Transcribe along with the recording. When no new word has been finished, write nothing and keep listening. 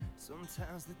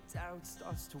Sometimes the doubt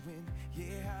starts to win.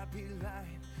 Yeah, I'd be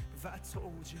lying if I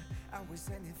told you I was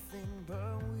anything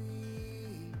but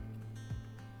weak.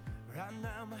 Right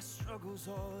now my struggle's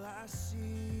all I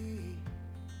see,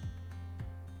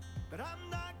 but I'm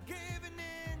not giving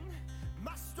in.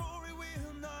 My story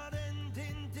will not end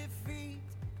in defeat,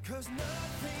 'cause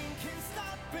nothing can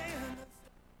stop it.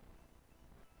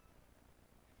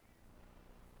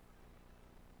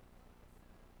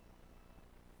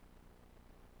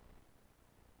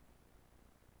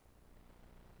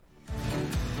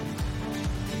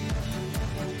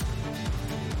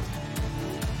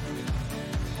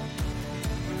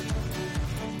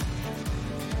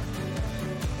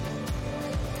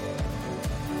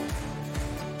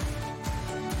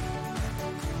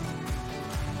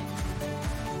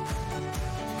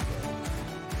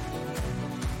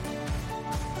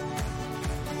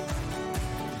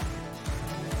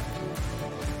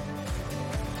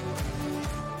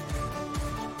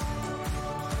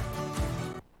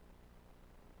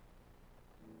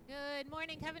 Good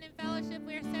morning, Covenant Fellowship.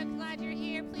 We're so glad you're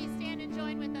here. Please stand and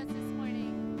join with us this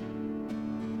morning.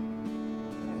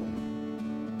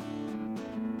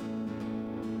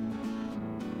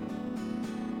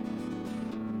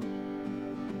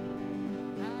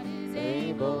 God is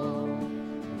able,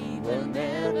 He will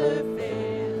never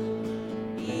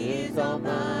fail. He is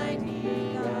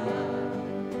Almighty God,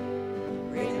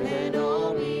 greater than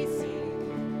all we see,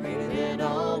 greater than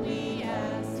all we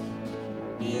ask.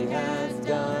 He has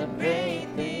done great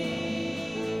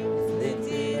things,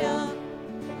 lifted up,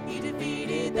 He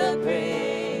defeated the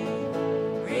grave,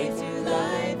 raised to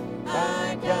life,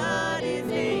 our God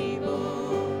is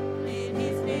able, in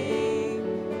His name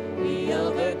we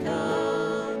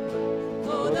overcome,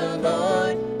 for the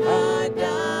Lord our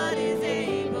God is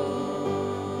able.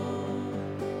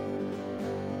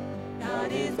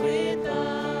 God is with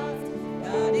us,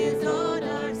 God is on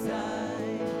our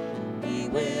side, He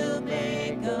will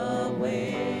make a way.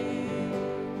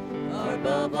 Far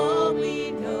above all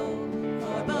we know,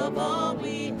 far above all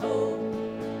we hope,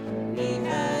 He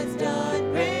has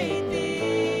done great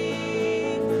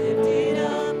things. Lifted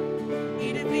up,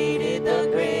 He defeated the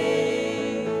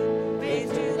grave,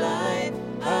 raised to life,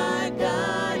 our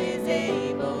God is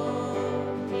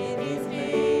able. In His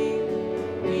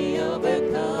name we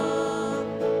overcome,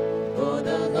 for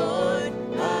the Lord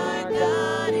our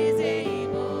God is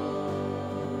able.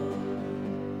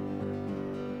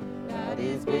 God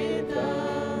is with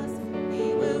us,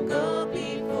 He will go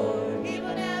before, He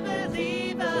will never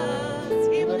leave us,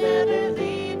 He will never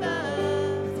leave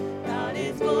us. God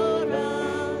is for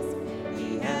us,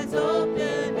 He has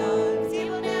opened arms, He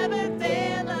will never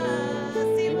fail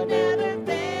us, He will never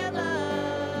fail us.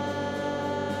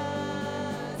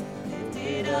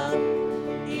 Lifted up,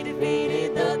 He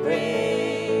defeated the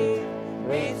grave,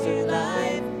 raised to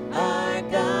life, our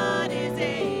God is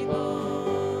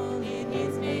able. In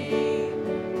His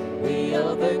name we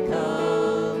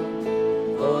overcome,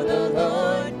 for the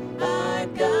Lord our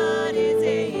God is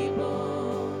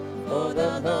able. For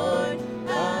the Lord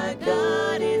our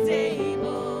God is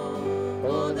able.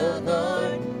 For the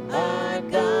Lord our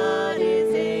God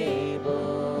is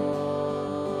able.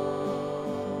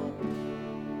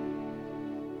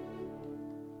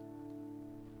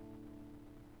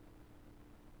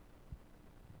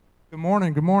 Good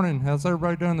morning. Good morning. How's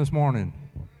everybody doing this morning?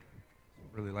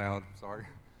 Really loud. Sorry.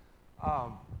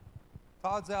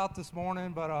 Todd's out this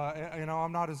morning, but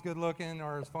I'm not as good looking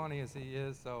or as funny as he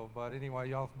is. But anyway,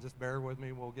 y'all just bear with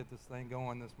me. We'll get this thing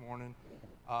going this morning.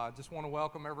 Just want to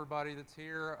welcome everybody that's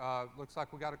here. Looks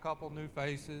like we got a couple new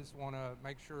faces. Want to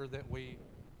make sure that we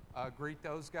greet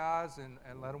those guys and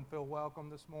let them feel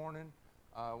welcome this morning.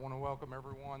 Want to welcome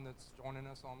everyone that's joining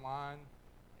us online,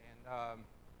 and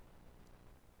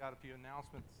got a few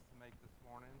announcements to make this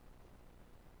morning.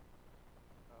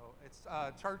 So it's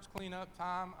church cleanup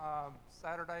time,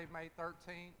 Saturday, May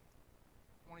 13th,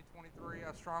 2023.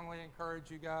 I strongly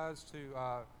encourage you guys to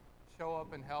show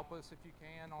up and help us if you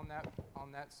can on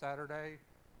that Saturday.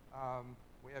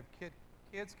 We have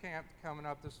kids camp coming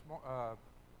up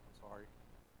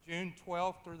June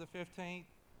 12th through the 15th.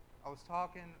 I was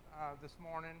talking this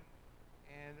morning,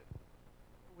 and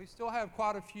we still have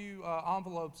quite a few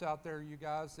envelopes out there, you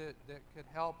guys, that could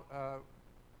help,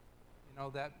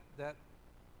 that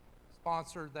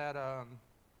sponsor that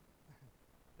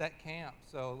that camp.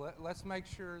 So let's make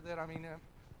sure that,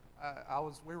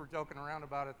 we were joking around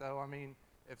about it though.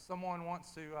 If someone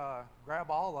wants to grab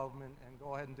all of them and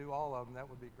go ahead and do all of them, that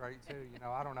would be great too.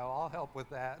 I don't know, I'll help with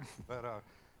that, but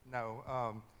no.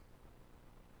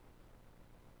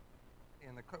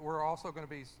 And we're also going to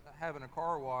be having a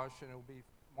car wash, and it'll be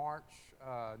March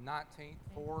 19th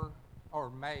or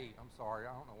May. I'm sorry.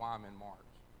 I don't know why I'm in March.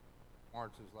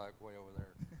 March is like way over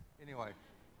there. Anyway,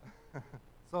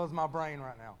 so is my brain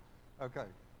right now. Okay.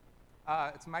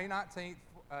 It's May 19th.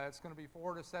 It's going to be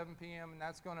 4 to 7 p.m., and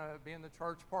that's going to be in the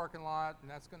church parking lot,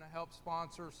 and that's going to help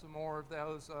sponsor some more of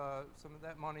those, some of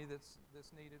that money that's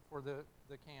needed for the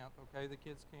camp, okay, the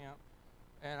kids' camp.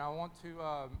 And I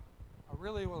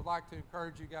really would like to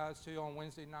encourage you guys, too, on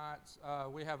Wednesday nights.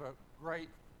 We have a great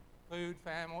food,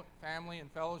 family, and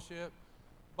fellowship,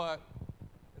 but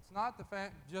it's not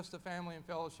just a family and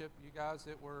fellowship, you guys.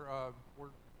 That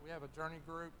we have a journey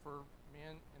group for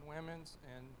men and women's,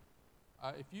 and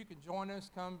if you can join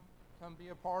us, come be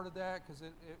a part of that, because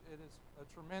it is a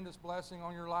tremendous blessing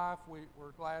on your life.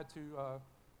 We're glad to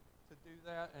do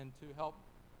that and to help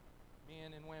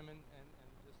men and women and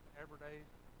just everyday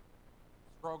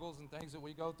struggles and things that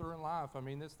we go through in life. I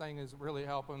mean, this thing is really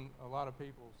helping a lot of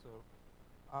people. So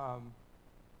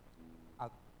I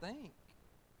think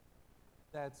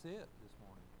that's it this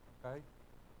morning, okay?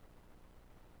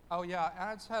 Oh, yeah,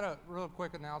 I just had a real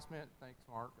quick announcement. Thanks,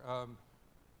 Mark.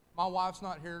 My wife's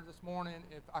not here this morning.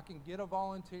 If I can get a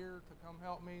volunteer to come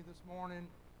help me this morning,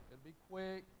 it'll be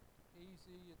quick,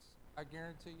 easy. I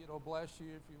guarantee it'll bless you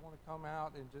if you want to come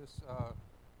out and just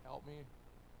help me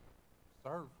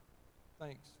serve.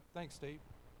 Thanks, Steve.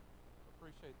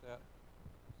 Appreciate that.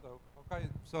 So, okay,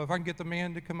 so if I can get the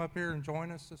men to come up here and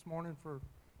join us this morning for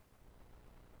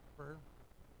prayer.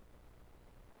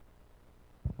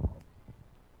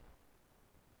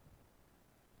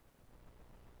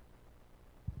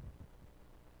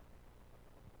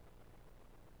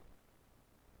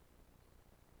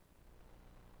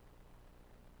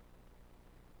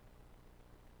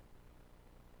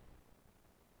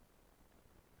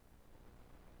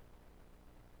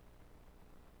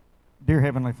 Dear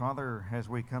Heavenly Father, as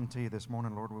we come to you this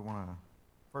morning, Lord, we want to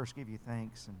first give you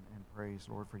thanks and praise,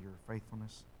 Lord, for your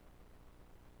faithfulness.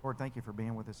 Lord, thank you for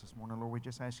being with us this morning. Lord, we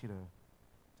just ask you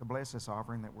to bless this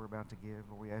offering that we're about to give.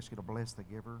 Lord, we ask you to bless the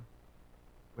giver.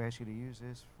 We ask you to use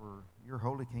this for your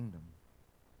holy kingdom.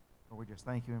 Lord, we just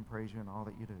thank you and praise you in all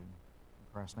that you do.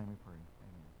 In Christ's name we pray.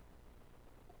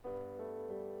 Amen.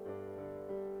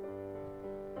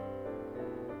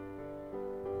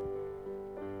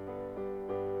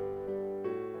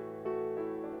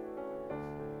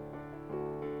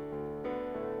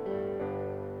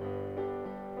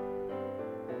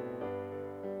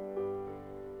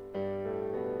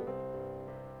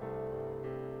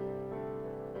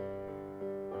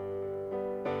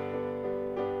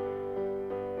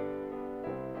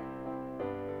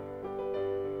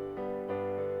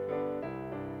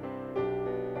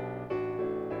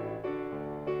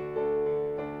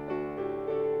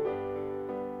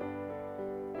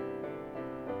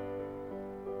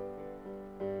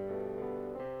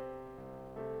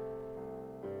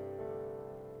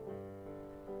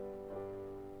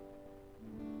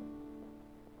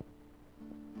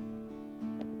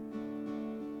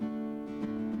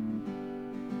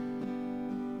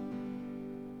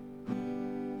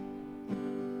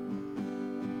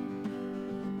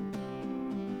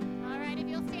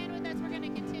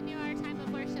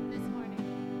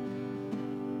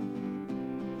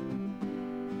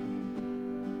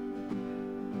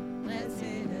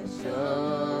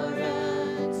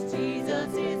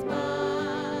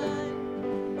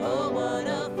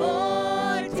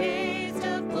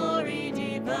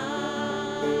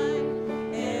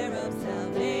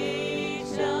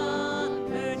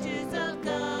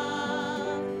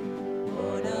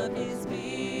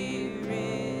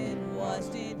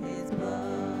 Washed in his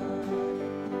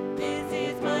blood.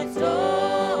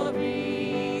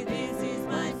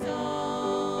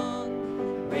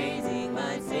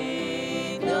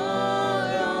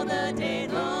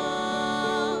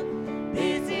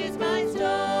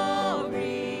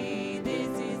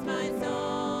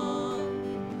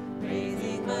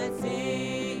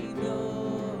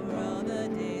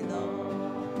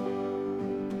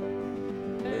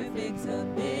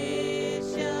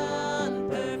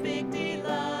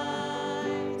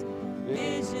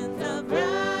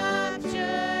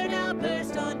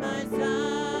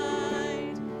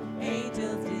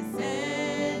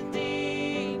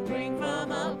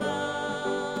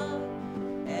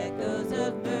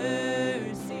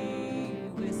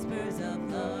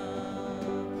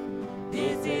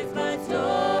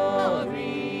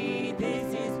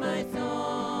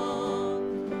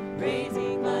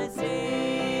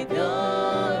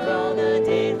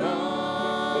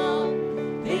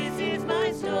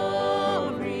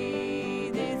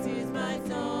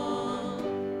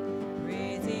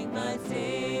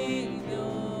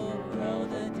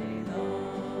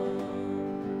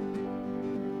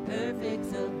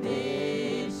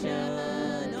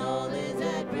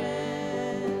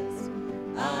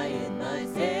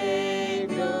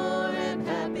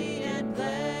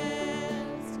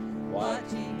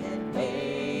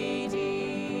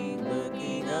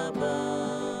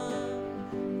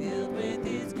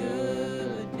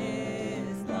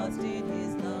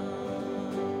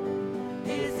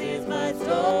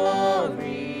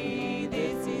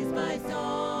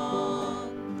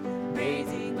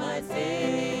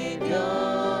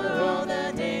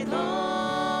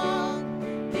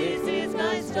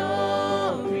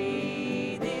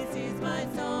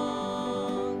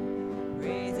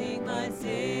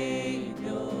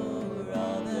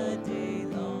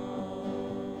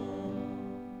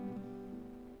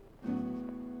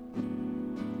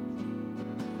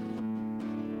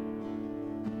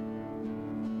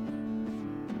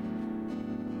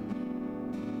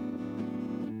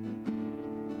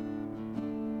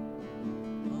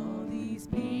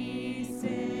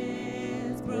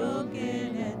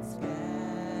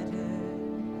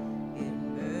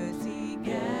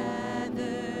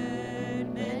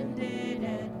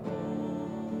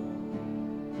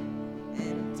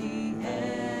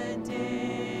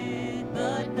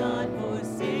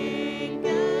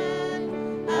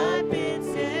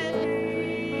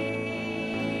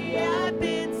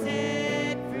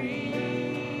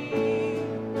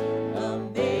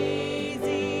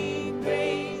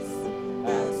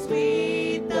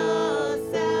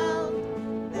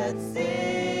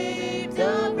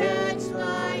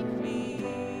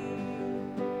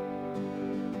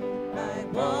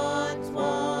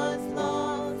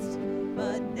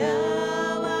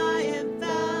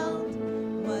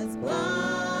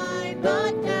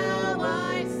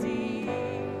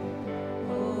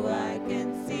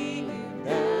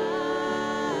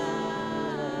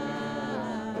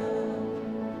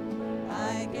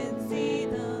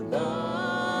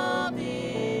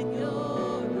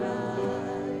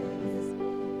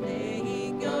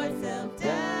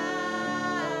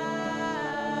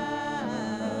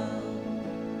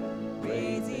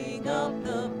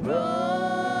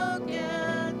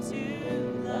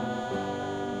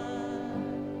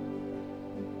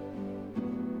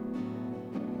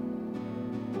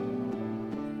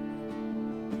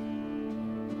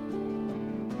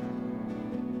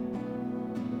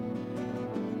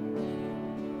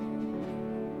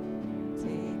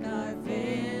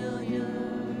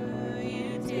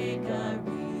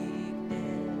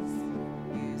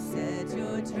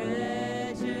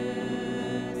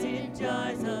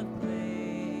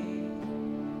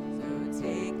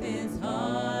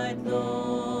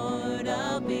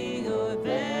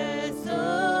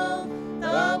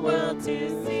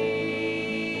 to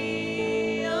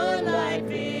see your life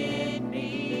in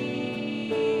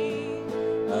me.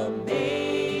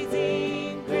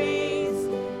 Amazing grace,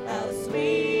 how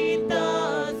sweet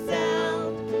the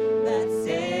sound that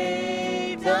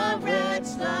saved a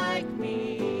wretch like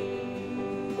me.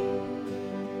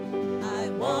 I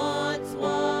once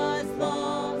was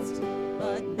lost,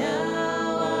 but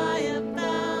now I am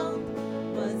found.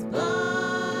 Was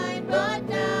blind, but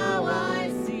now I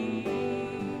see.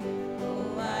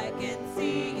 Oh, I can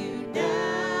see you now.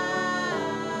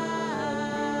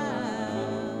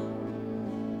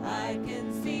 I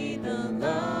can see the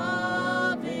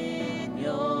love in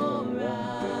your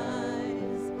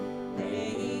eyes,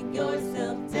 laying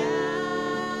yourself down,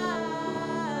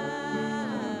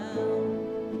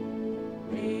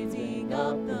 raising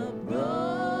up the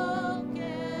broken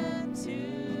to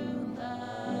life.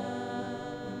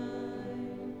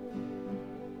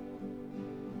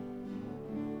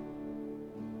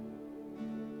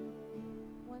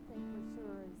 One thing for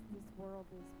sure is this world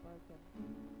is broken.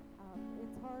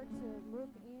 It's hard to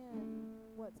look in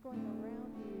what's going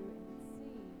around you and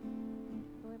see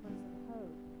glimmers of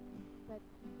hope. But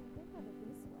think of it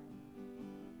this way.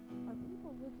 Are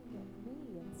people looking at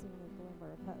me and seeing a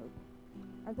glimmer of hope?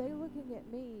 Are they looking at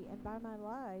me and by my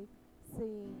life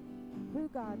seeing who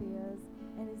God is,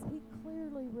 and is He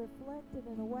clearly reflected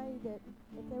in a way that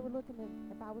if they were looking at,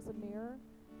 if I was a mirror,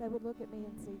 they would look at me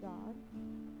and see God?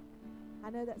 I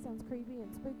know that sounds creepy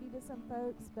and spooky to some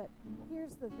folks, but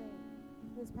here's the thing.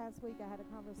 This past week I had a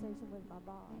conversation with my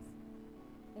boss,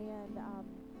 and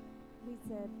he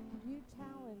said, you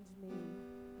challenged me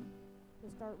to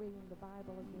start reading the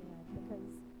Bible again because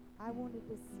I wanted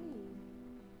to see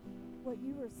what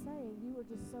you were saying you were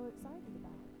just so excited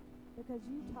about, because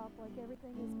you talk like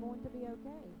everything is going to be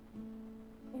okay.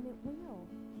 And it will.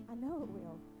 I know it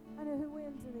will. I know who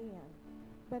wins in the end.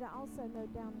 But I also know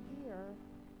down here,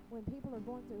 when people are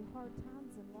going through hard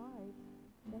times in life,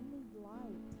 they need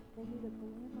light. They need a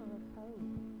glimmer of hope.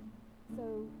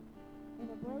 So in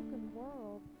a broken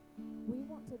world, we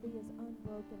want to be as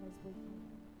unbroken as we can.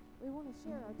 We want to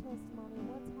share our testimony of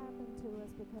what's happened to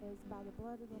us, because by the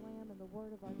blood of the Lamb and the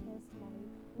word of our testimony,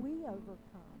 we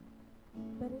overcome.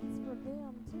 But it's for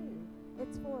them too.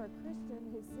 It's for a Christian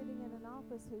who's sitting in an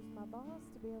office who's my boss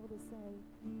to be able to say,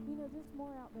 you know, there's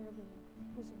more out there than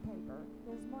pushing paper.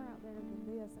 There's more out there than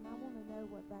this, and I want to know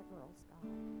what that girl's got.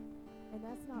 And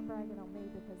that's not bragging on me,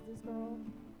 because this girl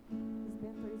has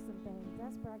been through some things.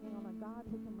 That's bragging on a God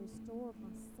who can restore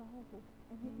my soul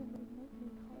and who can make me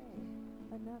whole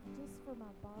enough just for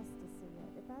my boss to see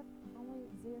it. If I only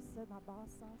exist so my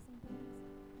boss saw some things,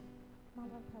 my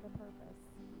life had a purpose.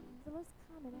 So let's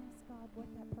come and ask God what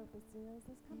that purpose is.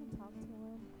 Let's come and talk to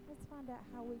Him. Let's find out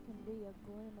how we can be a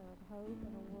glimmer of hope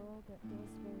in a world that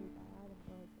feels very bad and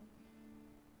broken.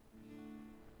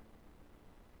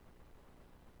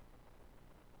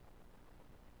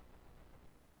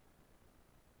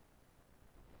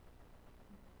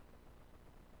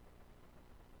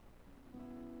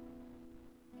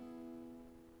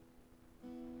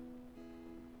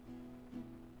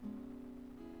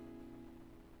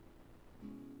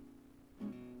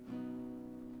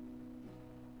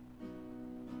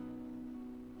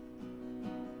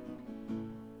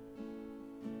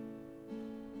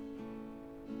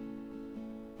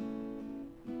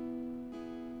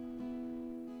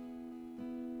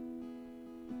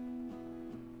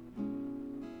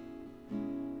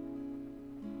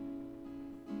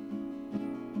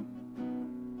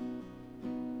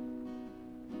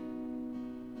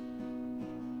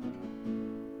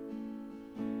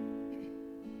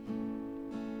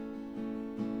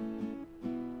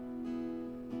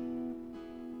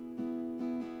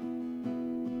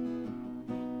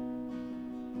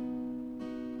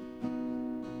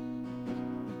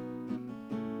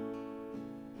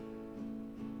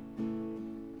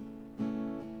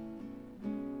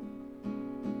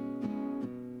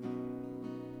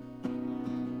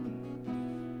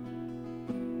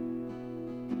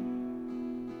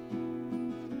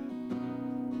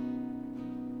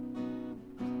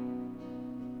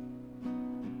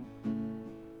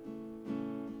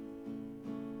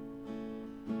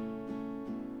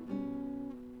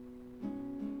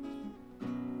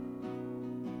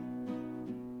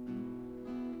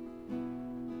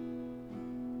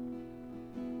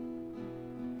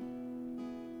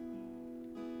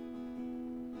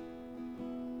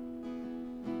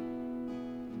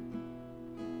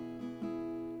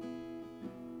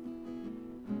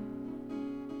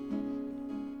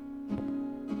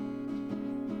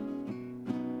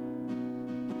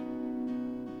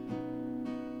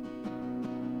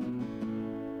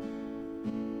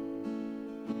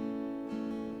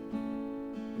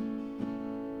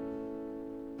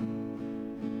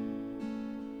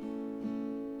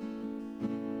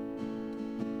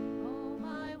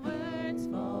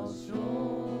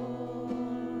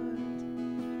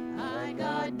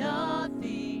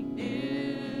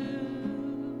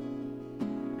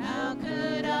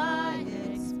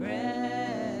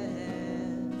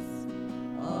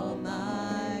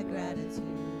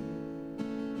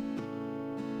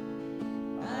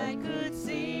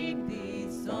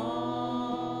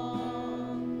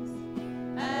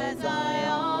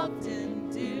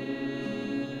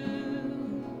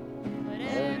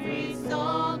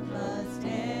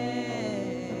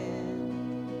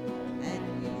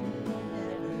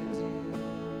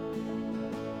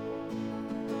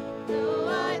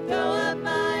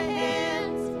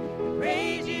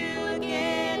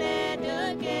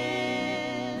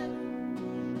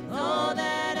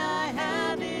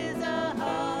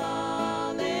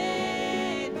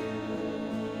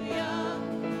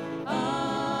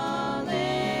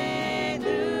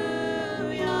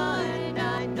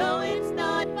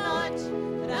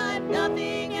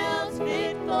 nothing else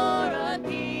fit for a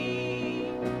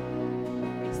king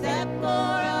except for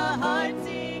a heart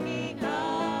singing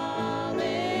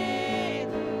hallelujah,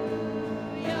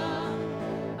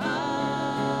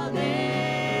 hallelujah.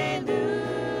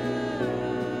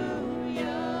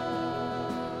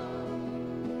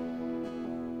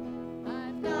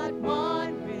 I've got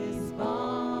one response.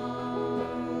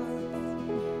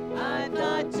 I've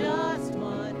got just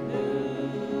one move.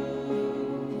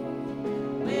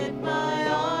 With my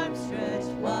arms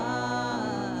stretched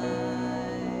wide,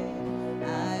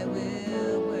 I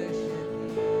will worship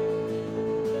you.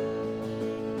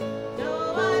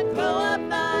 Though I throw up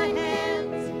my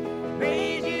hands,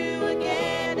 praise you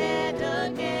again and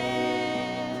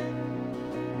again.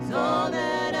 'Cause all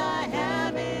that I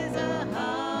have is a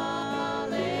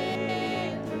hallelujah,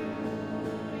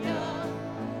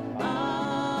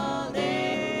 hallelujah.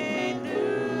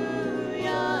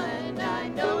 And I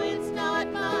know it's not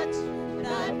much, but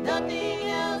I've nothing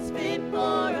else fit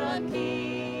for a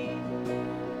king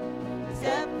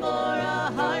except for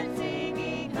a heart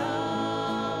singing hallelujah,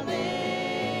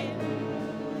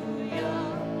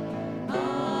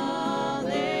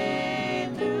 hallelujah.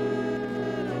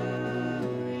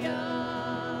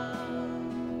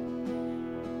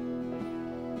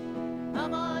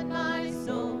 Come on, my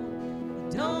soul,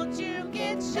 don't you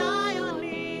get shy on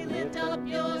me. Lift up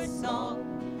your song,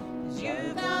 'cause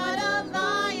you've got a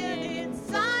lion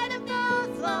inside of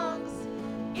those lungs.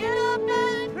 Get up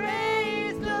and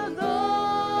praise the Lord.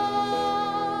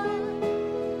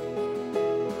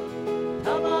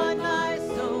 Come on, my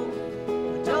soul,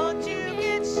 don't you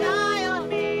get shy on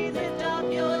me. Lift up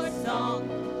your song,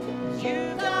 'cause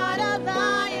you've got a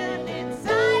lion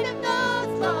inside of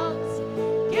those lungs.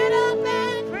 Get up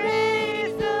and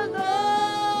praise the Lord.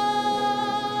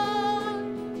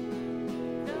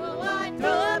 Though I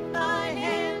throw up my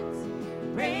hands,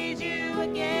 praise you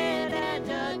again and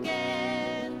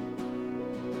again.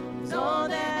 'Cause all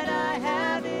that I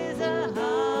have is a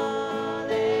hallelujah,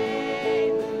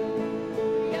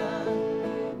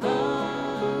 hallelujah.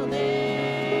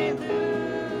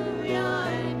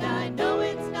 And I know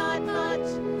it's not much,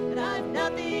 but I've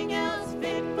nothing else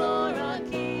fit for a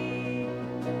king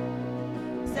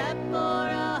except for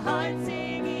a heart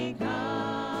singing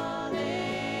hallelujah.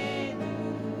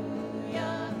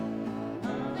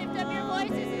 Lift up your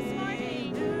voices this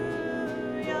morning.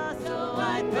 Hallelujah. So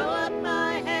I throw up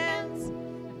my hands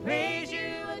and praise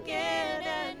you again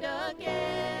and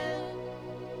again.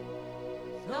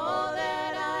 So all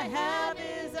that I have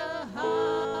is a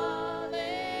hallelujah,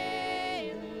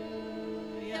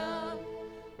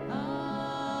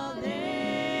 hallelujah.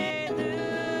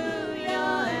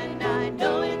 And I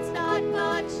know it's not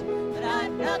much, but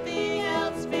I've nothing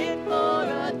else fit for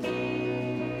a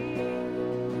king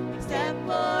except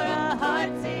for a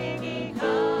heart singing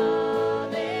hallelujah,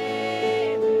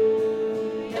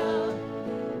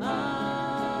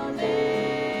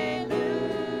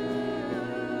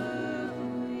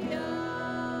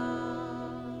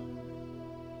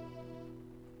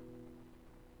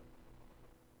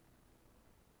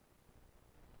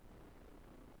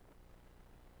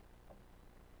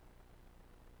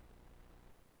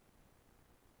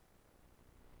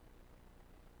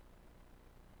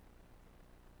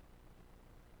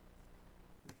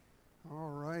 All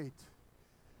right.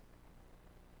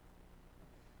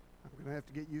 I'm going to have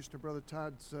to get used to Brother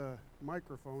Todd's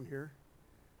microphone here.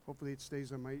 Hopefully it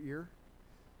stays on my ear.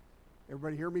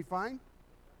 Everybody hear me fine?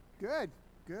 Good,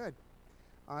 good.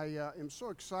 I am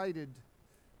so excited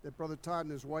that Brother Todd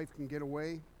and his wife can get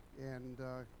away, and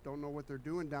don't know what they're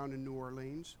doing down in New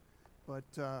Orleans, but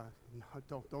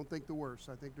don't think the worst.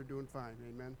 I think they're doing fine.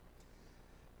 Amen.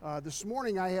 This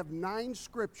morning I have 9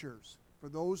 scriptures for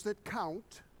those that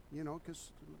count, you know,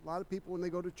 because a lot of people when they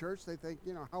go to church, they think,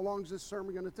 you know, how long is this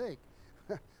sermon going to take?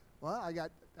 Well, I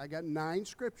got 9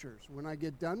 scriptures. When I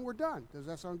get done, we're done. Does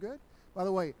that sound good? By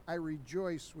the way, I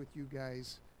rejoice with you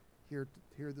guys here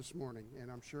this morning,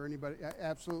 and I'm sure anybody,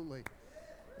 absolutely,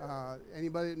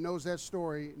 anybody that knows that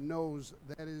story knows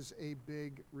that is a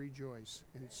big rejoice.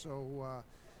 And so,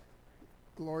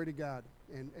 glory to God.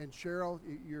 And Cheryl,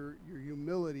 your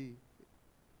humility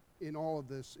in all of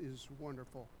this is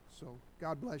wonderful. So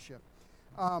God bless you.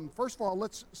 First of all,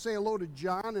 let's say hello to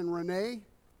John and Renee.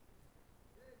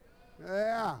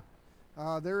 Yeah,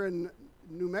 they're in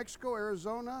New Mexico,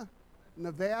 Arizona,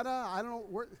 Nevada. I don't know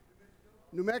where.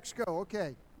 New Mexico.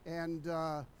 Okay, and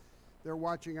they're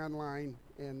watching online,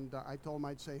 and I told them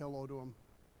I'd say hello to them.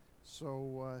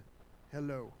 So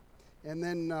hello, and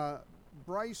then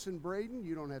Bryce and Braden.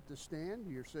 You don't have to stand.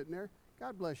 You're sitting there.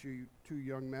 God bless you, you two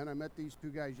young men. I met these two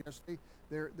guys yesterday.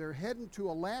 They're heading to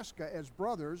Alaska as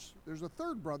brothers. There's a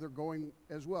third brother going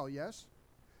as well, yes?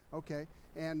 Okay.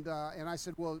 And I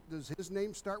said, well, does his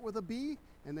name start with a B?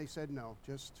 And they said, no,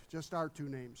 just our two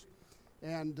names.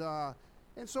 And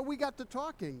so we got to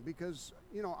talking because,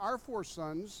 you know, our four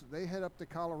sons, they head up to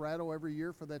Colorado every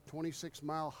year for that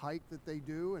 26-mile hike that they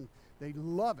do, and they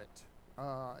love it.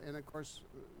 And, of course,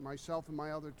 myself and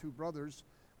my other two brothers,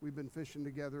 we've been fishing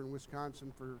together in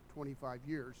Wisconsin for 25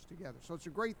 years together. So it's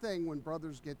a great thing when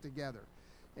brothers get together.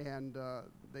 And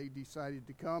they decided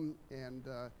to come and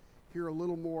hear a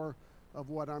little more of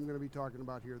what I'm going to be talking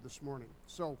about here this morning.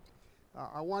 So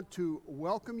I want to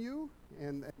welcome you,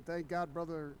 and thank God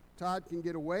Brother Todd can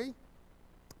get away.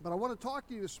 But I want to talk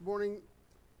to you this morning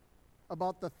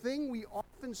about the thing we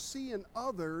often see in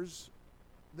others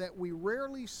that we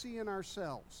rarely see in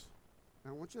ourselves.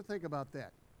 Now, I want you to think about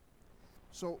that.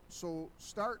 So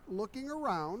start looking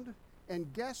around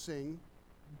and guessing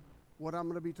what I'm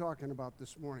going to be talking about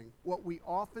this morning. What we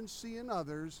often see in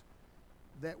others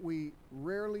that we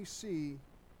rarely see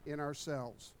in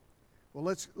ourselves. Well,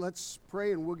 let's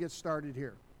pray and we'll get started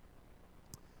here.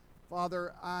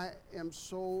 Father, I am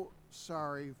so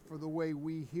sorry for the way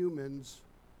we humans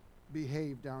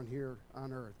behave down here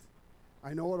on earth.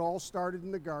 I know it all started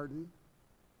in the garden,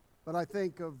 but I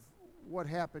think of what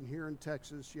happened here in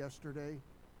Texas yesterday,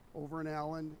 over in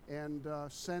Allen, and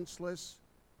senseless,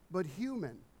 but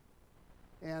human.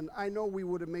 And I know we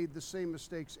would have made the same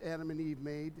mistakes Adam and Eve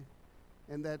made,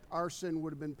 and that our sin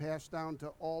would have been passed down to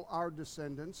all our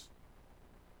descendants.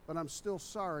 But I'm still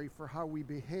sorry for how we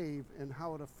behave and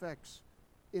how it affects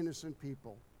innocent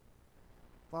people.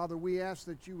 Father, we ask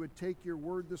that you would take your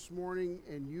word this morning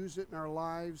and use it in our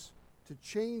lives to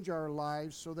change our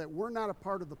lives so that we're not a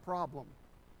part of the problem,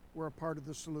 we're a part of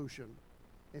the solution.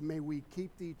 And may we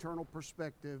keep the eternal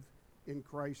perspective in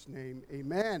Christ's name.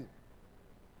 Amen.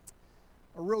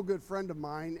 A real good friend of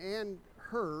mine and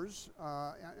hers,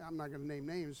 I'm not going to name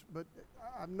names, but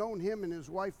I've known him and his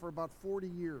wife for about 40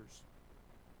 years.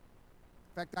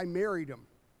 In fact, I married him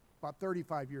about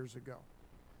 35 years ago.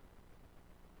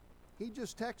 He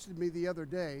just texted me the other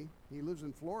day. He lives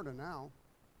in Florida now.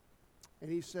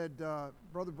 And he said,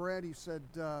 Brother Brad, he said,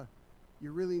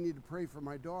 you really need to pray for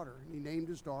my daughter. And he named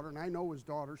his daughter, and I know his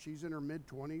daughter. She's in her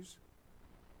mid-20s.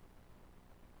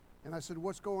 And I said,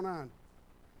 what's going on?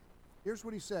 Here's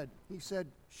what he said. He said,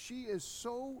 she is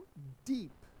so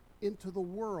deep into the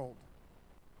world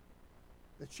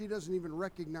that she doesn't even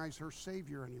recognize her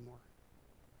Savior anymore.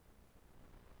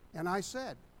 And I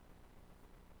said,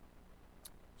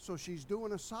 so she's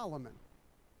doing a Solomon.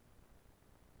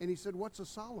 And he said, what's a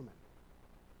Solomon?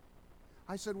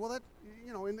 I said, well, that,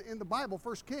 you know, in the Bible,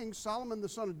 1 Kings, Solomon, the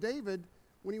son of David,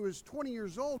 when he was 20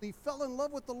 years old, he fell in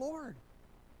love with the Lord.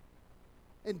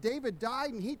 And David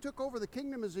died, and he took over the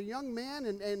kingdom as a young man,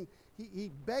 and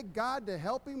he begged God to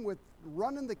help him with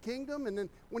running the kingdom. And then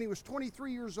when he was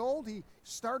 23 years old, he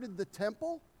started the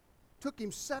temple. Took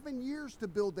him 7 years to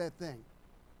build that thing.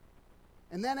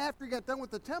 And then after he got done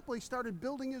with the temple, he started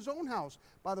building his own house.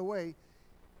 By the way,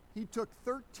 he took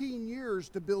 13 years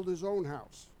to build his own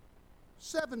house.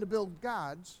 7 to build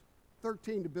God's,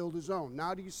 13 to build his own.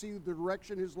 Now do you see the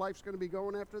direction his life's going to be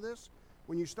going after this?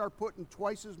 When you start putting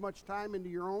twice as much time into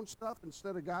your own stuff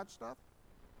instead of God's stuff?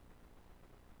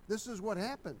 This is what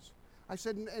happens. I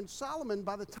said, and Solomon,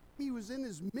 by the time he was in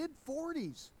his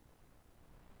mid-40s,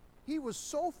 he was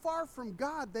so far from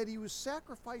God that he was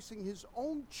sacrificing his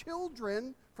own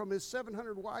children from his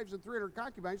 700 wives and 300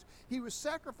 concubines. He was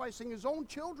sacrificing his own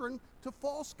children to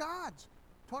false gods.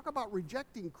 Talk about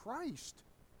rejecting Christ.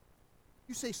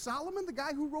 You say Solomon, the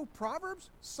guy who wrote Proverbs?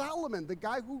 Solomon, the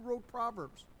guy who wrote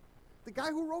Proverbs. The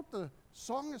guy who wrote the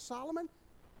Song of Solomon?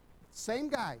 Same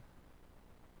guy.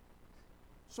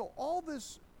 So all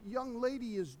this young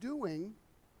lady is doing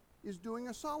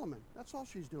a Solomon. That's all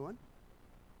she's doing.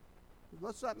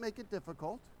 Let's not make it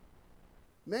difficult.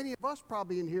 Many of us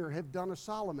probably in here have done a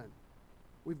Solomon.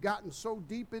 We've gotten so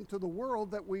deep into the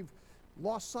world that we've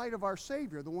lost sight of our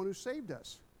Savior, the one who saved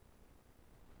us.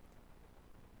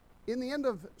 In the end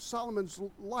of Solomon's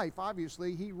life,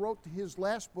 obviously, he wrote his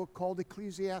last book called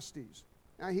Ecclesiastes.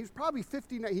 Now, he's probably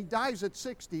 59. He dies at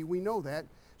 60. We know that.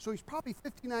 So he's probably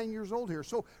 59 years old here.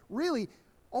 So really,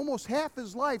 almost half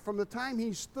his life from the time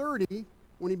he's 30,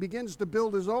 when he begins to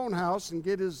build his own house and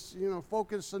get his,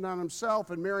 focusing on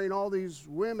himself and marrying all these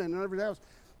women and everything else,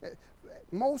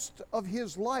 most of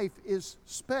his life is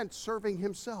spent serving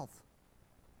himself.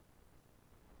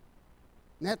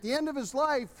 And at the end of his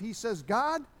life, he says,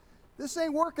 God, this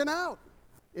ain't working out.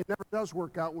 It never does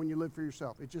work out when you live for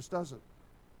yourself. It just doesn't.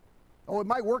 Oh, it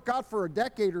might work out for a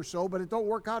decade or so, but it don't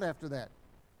work out after that.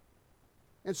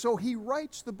 And so he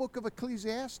writes the book of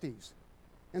Ecclesiastes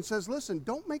and says, listen,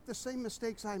 don't make the same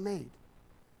mistakes I made.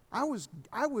 I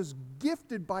was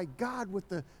gifted by God with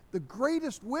the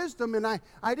greatest wisdom, and I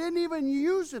didn't even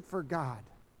use it for God.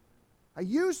 I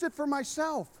used it for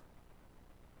myself.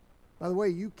 By the way,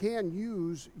 you can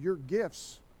use your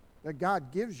gifts that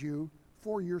God gives you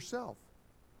for yourself.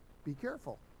 Be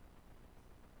careful.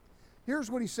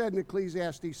 Here's what he said in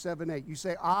Ecclesiastes 7:8. You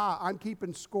say, I'm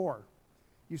keeping score.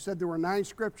 You said there were 9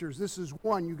 scriptures. This is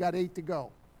 1. You got 8 to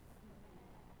go.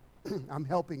 I'm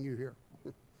helping you here.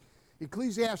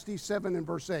 Ecclesiastes 7 and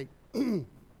verse 8.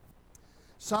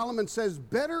 Solomon says,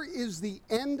 better is the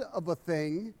end of a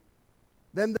thing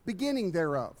than the beginning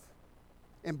thereof.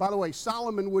 And by the way,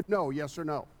 Solomon would know, yes or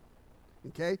no.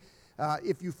 Okay?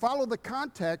 If you follow the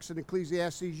context in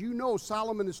Ecclesiastes, you know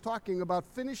Solomon is talking about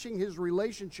finishing his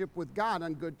relationship with God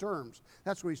on good terms.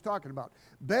 That's what he's talking about.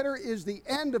 Better is the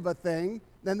end of a thing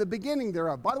than the beginning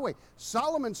thereof. By the way,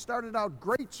 Solomon started out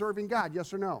great serving God,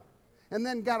 yes or no? And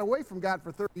then got away from God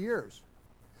for 30 years.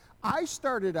 I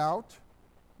started out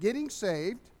getting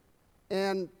saved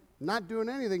and not doing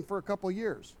anything for a couple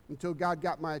years until God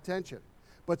got my attention.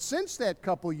 But since that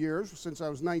couple years, since I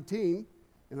was 19,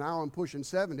 and now I'm pushing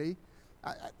 70,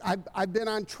 I've been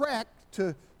on track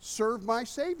to serve my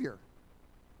Savior.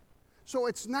 So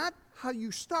it's not how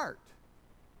you start,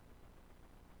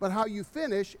 but how you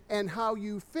finish, and how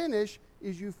you finish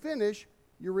is you finish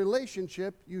your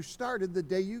relationship you started the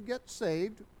day you get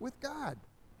saved with God.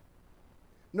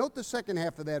 Note the second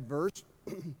half of that verse,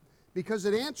 because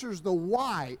it answers the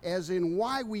why, as in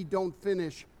why we don't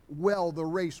finish well the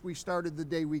race we started the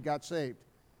day we got saved.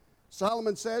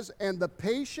 Solomon says, and the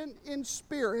patient in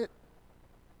spirit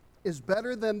is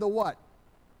better than the what?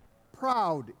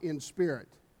 Proud in spirit.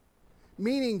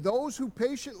 Meaning those who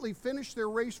patiently finish their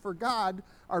race for God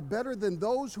are better than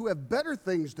those who have better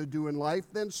things to do in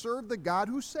life than serve the God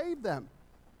who saved them.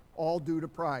 All due to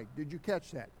pride. Did you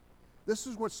catch that? This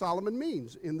is what Solomon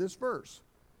means in this verse.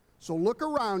 So look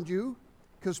around you,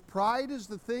 because pride is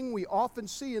the thing we often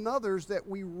see in others that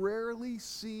we rarely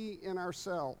see in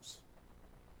ourselves.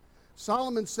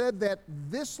 Solomon said that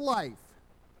this life,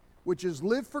 which is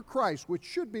lived for Christ, which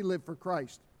should be lived for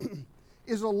Christ,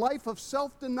 is a life of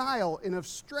self-denial and of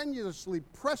strenuously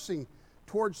pressing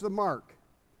towards the mark.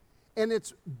 And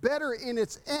it's better in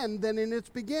its end than in its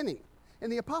beginning.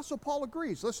 And the Apostle Paul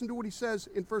agrees. Listen to what he says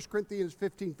in 1 Corinthians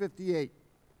 15:58.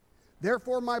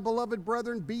 Therefore, my beloved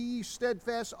brethren, be ye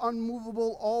steadfast,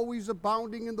 unmovable, always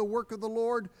abounding in the work of the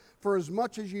Lord, for as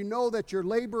much as you know that your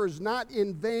labor is not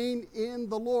in vain in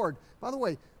the Lord. By the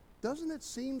way, doesn't it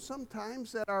seem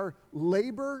sometimes that our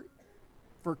labor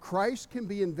for Christ can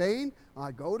be in vain?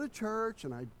 I go to church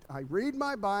and I read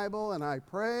my Bible and I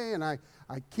pray and I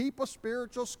keep a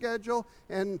spiritual schedule,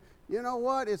 and you know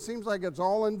what? It seems like it's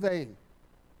all in vain.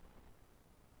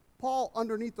 Paul,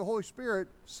 underneath the Holy Spirit,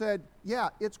 said, yeah,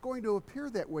 it's going to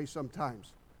appear that way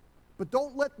sometimes. But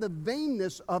don't let the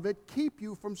vainness of it keep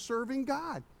you from serving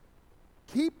God.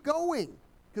 Keep going.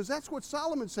 Because that's what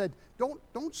Solomon said.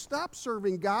 Don't stop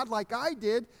serving God like I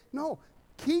did. No,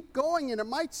 keep going. And it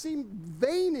might seem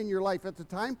vain in your life at the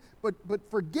time, but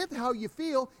forget how you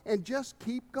feel and just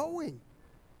keep going.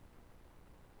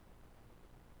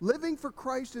 Living for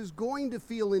Christ is going to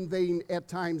feel in vain at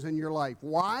times in your life.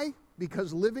 Why?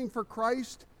 Because living for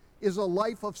Christ is a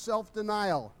life of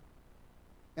self-denial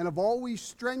and of always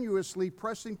strenuously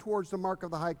pressing towards the mark of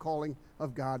the high calling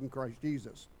of God in Christ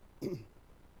Jesus.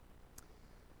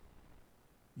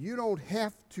 You don't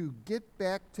have to get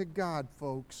back to God,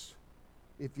 folks,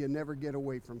 if you never get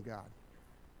away from God.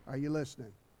 Are you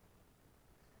listening?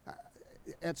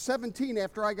 At 17,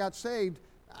 after I got saved,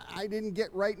 I didn't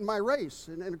get right in my race.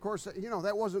 And of course, you know,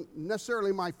 that wasn't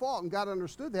necessarily my fault, and God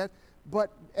understood that.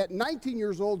 But at 19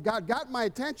 years old, God got my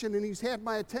attention, and he's had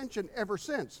my attention ever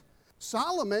since.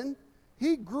 Solomon,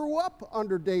 he grew up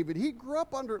under David. He grew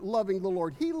up under loving the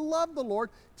Lord. He loved the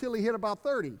Lord till he hit about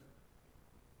 30.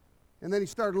 And then he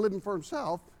started living for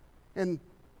himself, and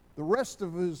the rest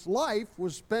of his life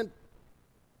was spent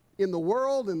in the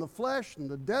world, in the flesh, and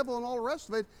the devil, and all the rest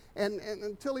of it. And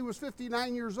until he was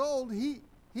 59 years old, he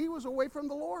was away from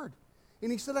the Lord.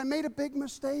 And he said, I made a big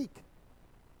mistake.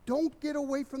 Don't get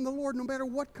away from the Lord no matter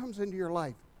what comes into your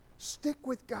life. Stick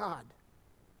with God.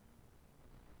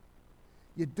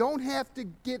 You don't have to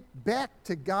get back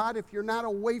to God if you're not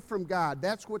away from God.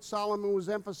 That's what Solomon was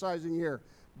emphasizing here.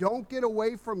 Don't get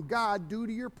away from God due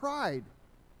to your pride.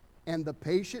 And the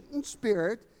patient in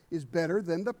spirit is better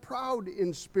than the proud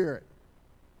in spirit.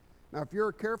 Now, if you're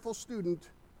a careful student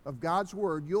of God's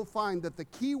Word, you'll find that the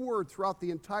key word throughout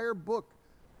the entire book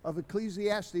of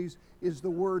Ecclesiastes is the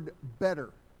word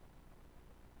better.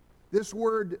 This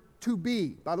word to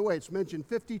be, by the way, it's mentioned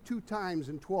 52 times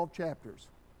in 12 chapters.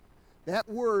 That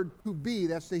word to be,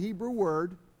 that's the Hebrew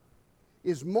word,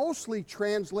 is mostly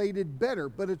translated better,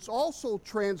 but it's also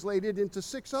translated into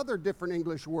 6 other different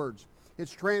English words.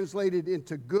 It's translated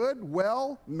into good,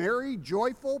 well, merry,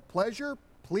 joyful, pleasure,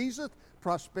 pleaseth,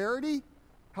 prosperity.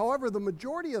 However, the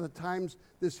majority of the times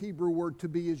this Hebrew word to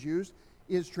be is used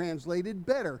is translated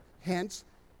better. Hence,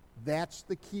 that's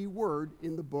the key word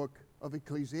in the book of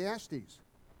Ecclesiastes.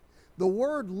 The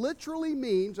word literally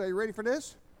means, are you ready for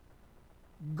this?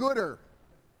 Gooder.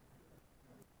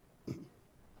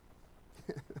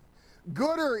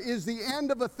 Gooder is the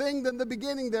end of a thing than the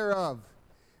beginning thereof.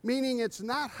 Meaning it's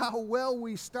not how well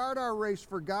we start our race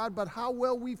for God, but how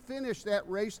well we finish that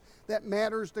race that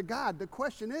matters to God. The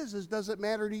question is does it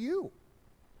matter to you,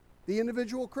 the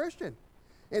individual Christian?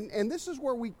 And this is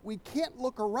where we can't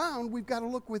look around, we've got to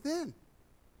look within.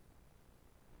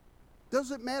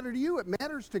 Does it matter to you? It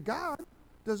matters to God.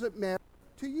 Does it matter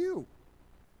to you?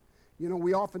 You know,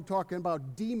 we often talk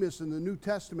about Demas in the New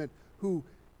Testament who,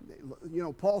 you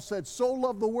know, Paul said, so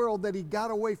loved the world that he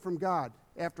got away from God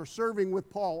after serving with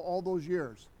Paul all those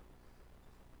years.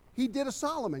 He did a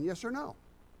Solomon, yes or no?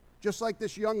 Just like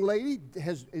this young lady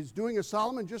is doing a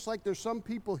Solomon, just like there's some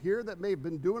people here that may have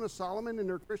been doing a Solomon in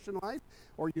their Christian life,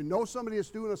 or you know somebody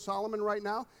that's doing a Solomon right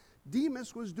now,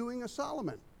 Demas was doing a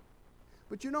Solomon.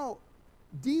 But you know,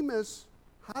 Demas,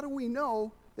 how do we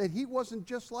know that he wasn't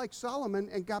just like Solomon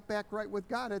and got back right with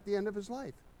God at the end of his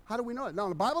life? How do we know it? Now,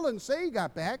 the Bible doesn't say he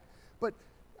got back, but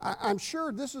I'm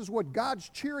sure this is what God's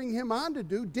cheering him on to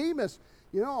do. Demas,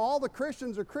 you know, all the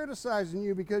Christians are criticizing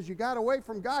you because you got away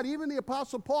from God. Even the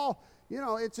Apostle Paul, you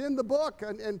know, it's in the book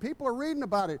and people are reading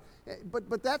about it.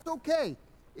 But that's okay.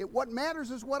 What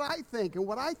matters is what I think. And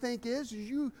what I think is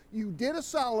you did a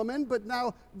Solomon, but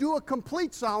now do a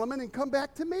complete Solomon and come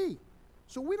back to me.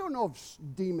 So we don't know if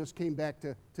Demas came back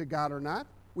to God or not.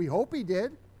 We hope he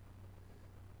did.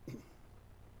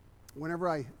 Whenever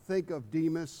I think of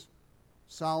Demas,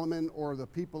 Solomon, or the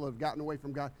people that have gotten away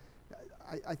from God,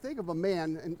 I think of a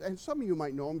man, and some of you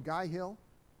might know him, Guy Hill.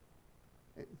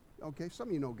 Okay, some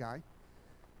of you know Guy.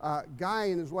 Guy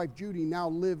and his wife Judy now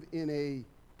live in a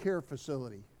care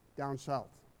facility down south.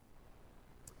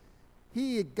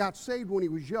 He got saved when he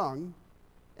was young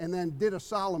and then did a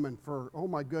Solomon for, oh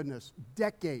my goodness,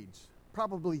 decades,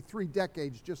 probably 3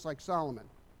 decades, just like Solomon.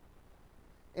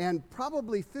 And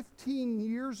probably 15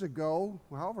 years ago,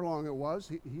 however long it was,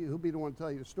 he'll be the one to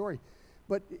tell you the story,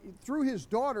 but through his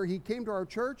daughter, he came to our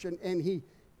church and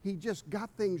he just got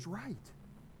things right.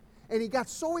 And he got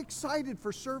so excited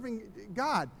for serving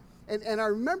God. And I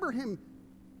remember him,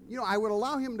 you know, I would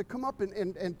allow him to come up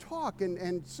and talk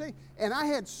and say, and I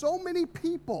had so many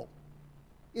people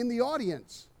in the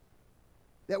audience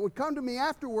that would come to me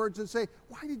afterwards and say,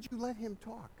 why did you let him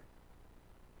talk?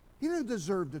 He didn't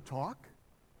deserve to talk.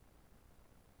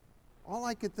 All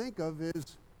I could think of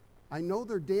is, I know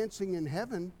they're dancing in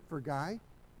heaven for Guy.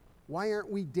 Why aren't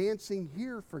we dancing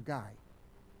here for Guy?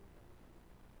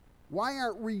 Why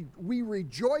aren't we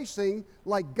rejoicing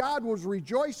like God was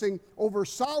rejoicing over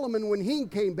Solomon when he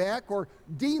came back, or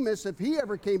Demas if he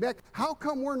ever came back? How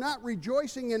come we're not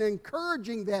rejoicing and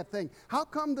encouraging that thing? How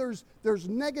come there's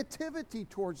negativity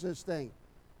towards this thing?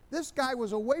 This guy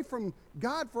was away from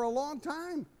God for a long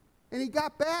time, and he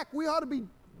got back. We ought to be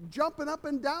jumping up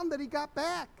and down that he got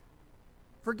back.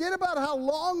 Forget about how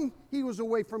long he was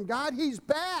away from God. He's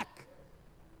back.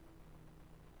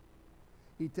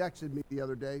 He texted me the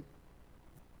other day.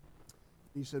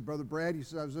 He said, Brother Brad, he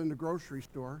said, I was in the grocery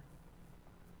store.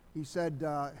 He said,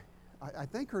 I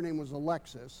think her name was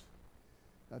Alexis.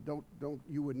 Don't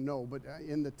you wouldn't know, but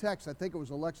in the text, I think it was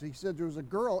Alexis. He said there was a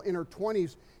girl in her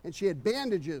 20s, and she had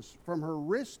bandages from her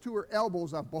wrists to her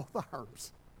elbows on both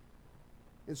arms.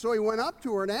 And so he went up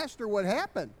to her and asked her what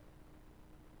happened.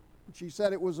 She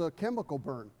said it was a chemical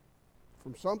burn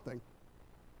from something.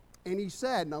 And he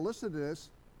said, now listen to this,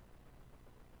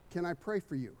 can I pray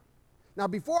for you? Now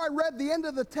before I read the end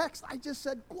of the text, I just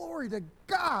said, glory to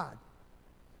God.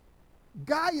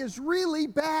 Guy is really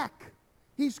back.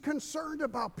 He's concerned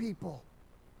about people.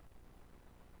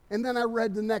 And then I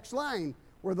read the next line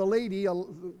where the lady,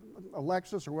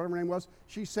 Alexis or whatever her name was,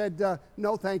 she said,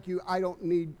 no thank you, I don't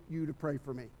need you to pray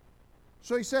for me.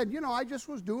 So he said, you know, I just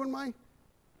was doing my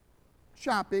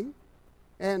shopping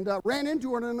and ran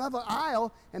into her in another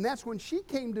aisle, and that's when she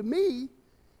came to me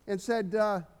and said,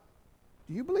 do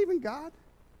you believe in God?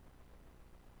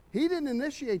 He didn't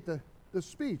initiate the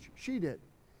speech, she did.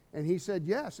 And he said,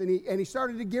 yes. And he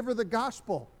started to give her the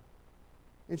gospel.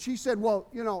 And she said, well,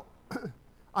 you know,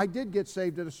 I did get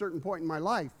saved at a certain point in my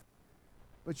life.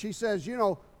 But she says, you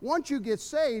know, once you get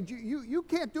saved, you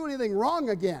can't do anything wrong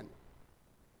again.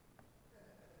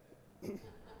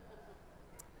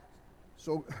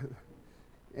 So,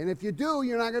 and if you do,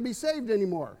 you're not going to be saved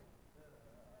anymore.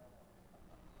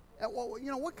 Well, you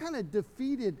know, what kind of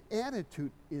defeated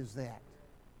attitude is that?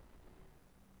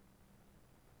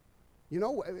 You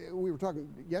know, we were talking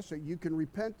yesterday, you can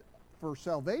repent for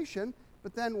salvation,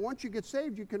 but then once you get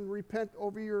saved, you can repent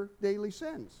over your daily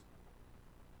sins.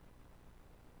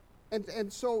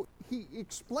 And so he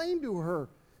explained to her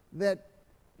that,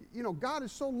 you know, God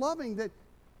is so loving that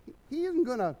he isn't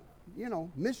going to, you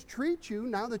know, mistreat you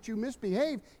now that you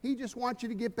misbehave. He just wants you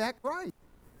to get back right.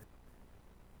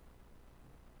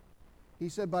 He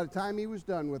said by the time he was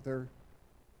done with her,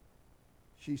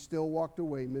 she still walked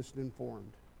away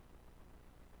misinformed.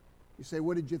 You say,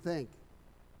 what did you think?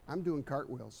 I'm doing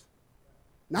cartwheels.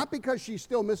 Not because she's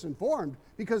still misinformed,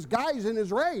 because Guy's in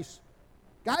his race.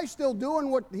 Guy's still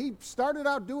doing what he started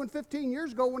out doing 15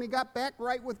 years ago when he got back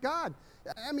right with God.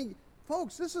 I mean,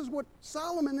 folks, this is what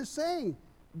Solomon is saying.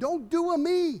 Don't do a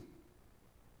me.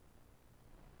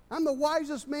 I'm the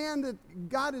wisest man that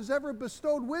God has ever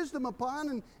bestowed wisdom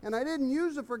upon, and I didn't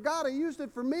use it for God. I used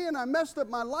it for me, and I messed up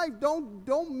my life.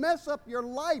 Don't mess up your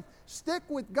life. Stick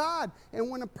with God. And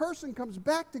when a person comes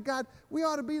back to God, we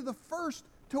ought to be the first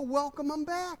to welcome them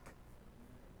back.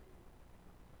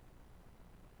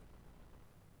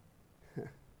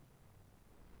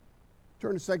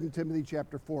 Turn to 2 Timothy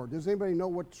chapter 4. Does anybody know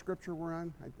what scripture we're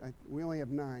on? We only have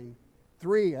 9.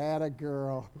 3, atta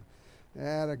girl.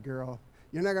 Atta girl.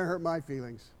 You're not going to hurt my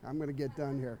feelings. I'm going to get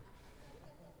done here.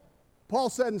 Paul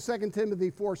said in 2 Timothy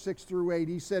 4, 6 through 8,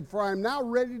 he said, for I am now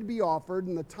ready to be offered,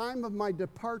 and the time of my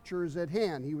departure is at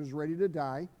hand. He was ready to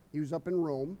die. He was up in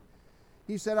Rome.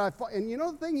 He said, and you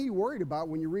know the thing he worried about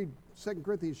when you read 2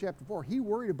 Corinthians chapter 4? He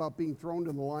worried about being thrown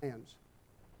to the lions.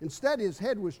 Instead, his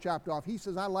head was chopped off. He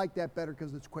says, I like that better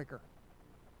because it's quicker.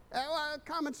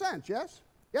 Common sense, yes?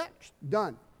 Yeah,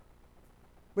 done.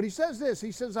 But he says this.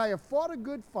 He says, I have fought a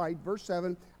good fight, verse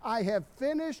 7. I have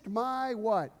finished my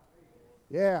what?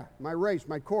 Yeah, my race,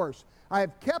 my course. I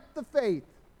have kept the faith.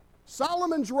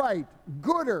 Solomon's right.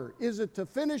 Gooder is it to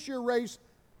finish your race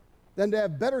than to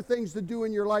have better things to do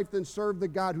in your life than serve the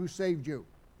God who saved you.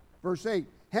 Verse 8.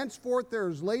 Henceforth there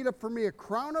is laid up for me a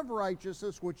crown of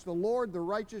righteousness, which the Lord, the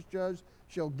righteous judge,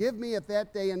 shall give me at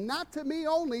that day, and not to me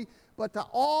only, but to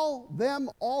all them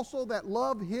also that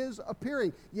love his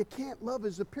appearing. You can't love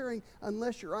his appearing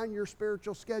unless you're on your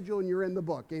spiritual schedule and you're in the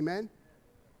book. Amen?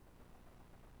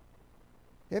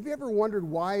 Have you ever wondered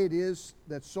why it is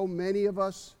that so many of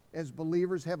us as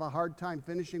believers have a hard time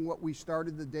finishing what we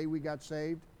started the day we got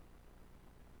saved?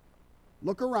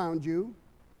 Look around you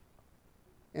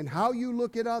and how you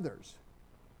look at others,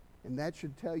 and that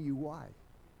should tell you why.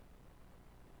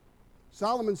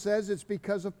 Solomon says it's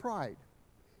because of pride.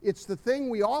 It's the thing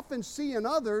we often see in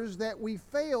others that we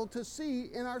fail to see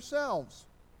in ourselves.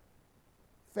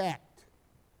 Fact.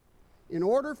 In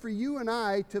order for you and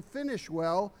I to finish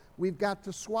well, we've got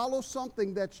to swallow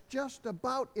something that's just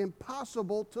about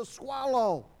impossible to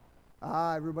swallow.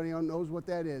 Everybody knows what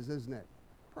that is, isn't it?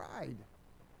 Pride.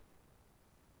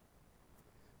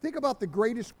 Think about the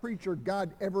greatest creature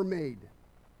God ever made,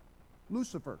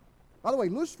 Lucifer. By the way,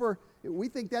 Lucifer, we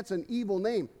think that's an evil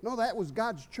name. No, that was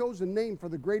God's chosen name for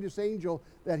the greatest angel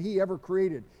that he ever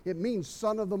created. It means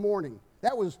son of the morning.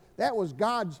 That was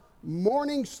God's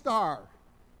morning star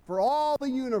for all the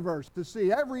universe to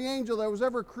see. Every angel that was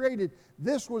ever created,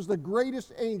 this was the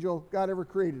greatest angel God ever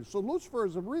created. So Lucifer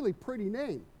is a really pretty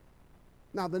name.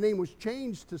 Now, the name was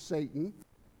changed to Satan,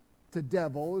 to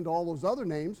devil, and all those other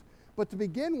names. But to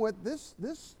begin with,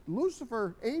 this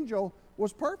Lucifer angel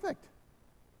was perfect.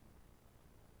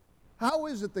 How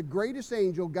is it the greatest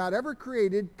angel God ever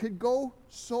created could go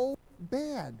so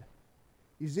bad?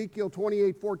 Ezekiel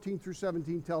 28, 14 through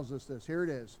 17 tells us this. Here it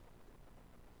is.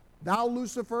 Thou,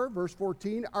 Lucifer, verse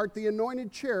 14, art the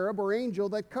anointed cherub or angel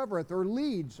that covereth or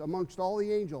leads amongst all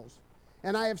the angels.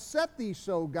 And I have set thee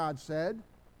so, God said.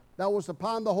 Thou wast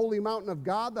upon the holy mountain of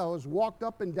God. Thou hast walked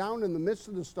up and down in the midst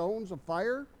of the stones of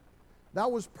fire. Thou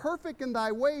wast perfect in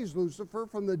thy ways, Lucifer,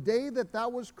 from the day that thou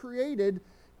wast created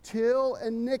till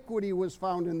iniquity was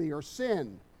found in thee, or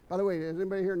sin. By the way, does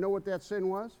anybody here know what that sin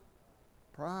was?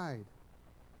 Pride.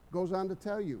 Goes on to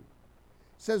tell you.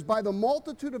 It says, by the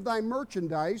multitude of thy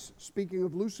merchandise, speaking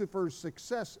of Lucifer's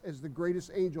success as the greatest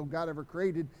angel God ever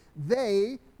created,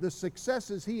 they, the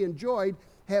successes he enjoyed,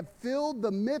 have filled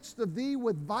the midst of thee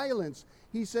with violence.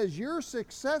 He says, your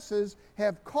successes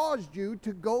have caused you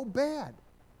to go bad.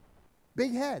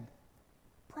 Big head.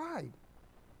 Pride.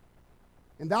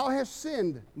 And thou hast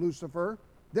sinned, Lucifer.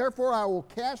 Therefore I will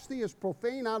cast thee as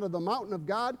profane out of the mountain of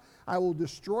God. I will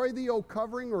destroy thee, O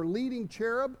covering or leading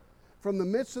cherub, from the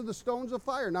midst of the stones of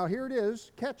fire. Now here it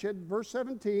is. Catch it. Verse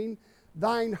 17.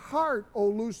 Thine heart, O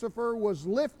Lucifer, was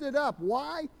lifted up.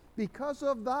 Why? Because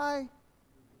of thy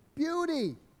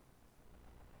beauty.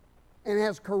 And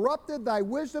has corrupted thy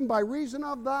wisdom by reason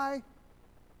of thy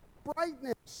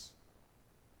brightness.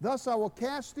 Thus I will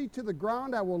cast thee to the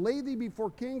ground. I will lay thee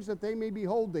before kings that they may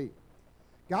behold thee.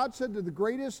 God said to the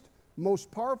greatest,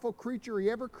 most powerful creature he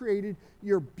ever created,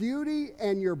 your beauty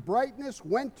and your brightness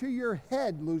went to your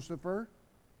head, Lucifer,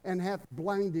 and hath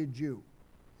blinded you.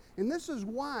 And this is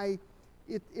why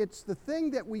it's the thing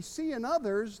that we see in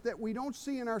others that we don't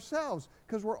see in ourselves,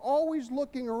 because we're always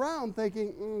looking around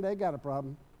thinking, they got a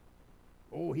problem.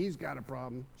 Oh, he's got a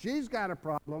problem. She's got a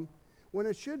problem. When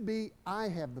it should be, I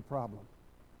have the problem.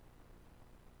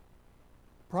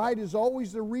 Pride is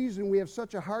always the reason we have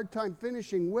such a hard time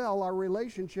finishing well our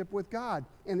relationship with God.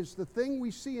 And it's the thing we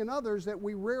see in others that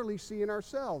we rarely see in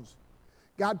ourselves.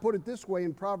 God put it this way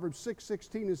in Proverbs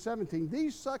 6:16 and 17.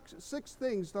 These six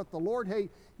things doth the Lord hate,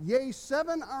 yea,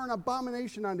 7 are an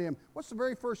abomination unto him. What's the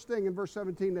very first thing in verse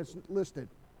 17 that's listed?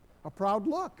 A proud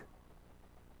look.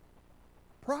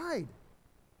 Pride.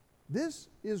 This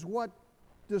is what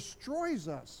destroys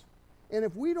us. And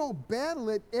if we don't battle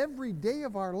it every day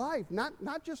of our life, not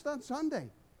just on Sunday,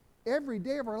 every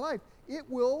day of our life, it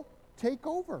will take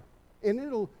over. And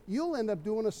you'll end up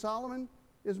doing a Solomon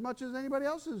as much as anybody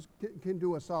else can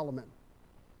do a Solomon.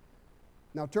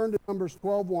 Now turn to Numbers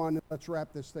 12:1 and let's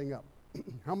wrap this thing up.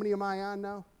 How many am I on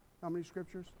now? How many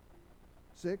scriptures?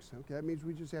 6? Okay, that means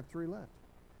we just have 3 left.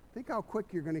 Think how quick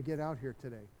you're going to get out here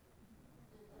today.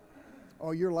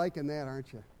 Oh, you're liking that,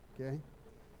 aren't you? Okay.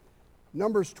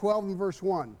 Numbers 12 and verse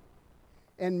 1.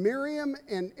 And Miriam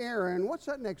and Aaron, what's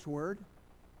that next word?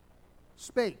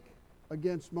 Spake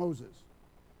against Moses.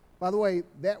 By the way,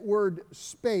 that word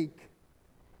spake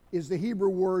is the Hebrew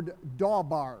word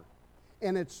dabar,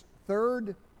 and it's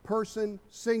third person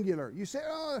singular. You say,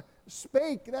 oh,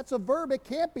 spake, that's a verb. It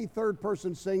can't be third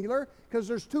person singular because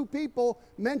there's 2 people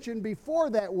mentioned before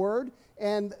that word,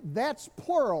 and that's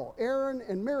plural. Aaron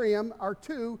and Miriam are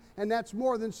 2, and that's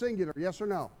more than singular. Yes or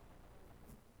no?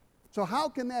 So how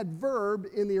can that verb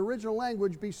in the original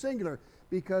language be singular?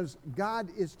 Because God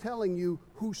is telling you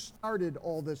who started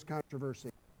all this controversy.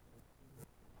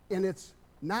 And it's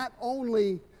not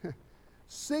only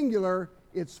singular,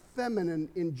 it's feminine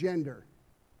in gender,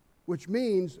 which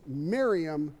means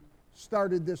Miriam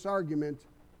started this argument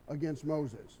against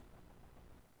Moses.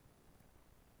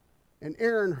 And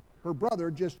Aaron, her brother,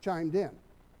 just chimed in.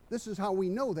 This is how we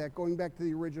know that, going back to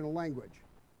the original language.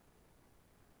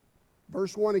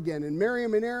 Verse 1 again. And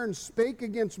Miriam and Aaron spake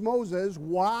against Moses.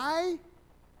 Why?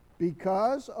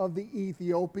 Because of the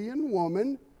Ethiopian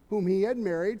woman whom he had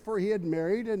married, for he had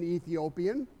married an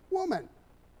Ethiopian woman.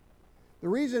 The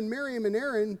reason Miriam and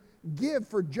Aaron give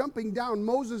for jumping down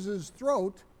Moses'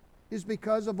 throat is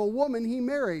because of a woman he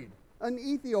married, an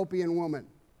Ethiopian woman.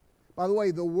 By the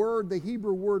way, the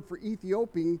Hebrew word for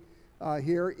Ethiopian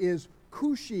here is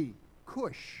Cushi,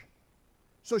 Cush.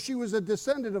 So she was a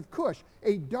descendant of Cush,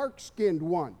 a dark-skinned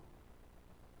one.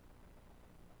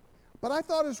 But I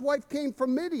thought his wife came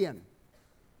from Midian.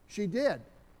 She did.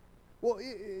 Well,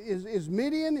 is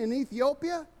Midian in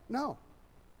Ethiopia? No.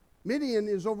 Midian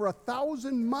is over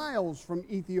 1,000 miles from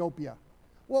Ethiopia.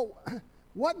 Well,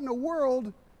 what in the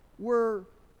world were...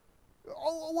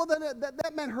 Oh, well,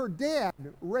 that meant her dad,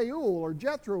 Reuel or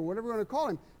Jethro, whatever you want to call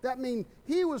him. That means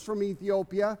he was from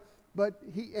Ethiopia, but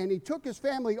he took his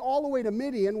family all the way to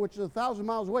Midian, which is 1,000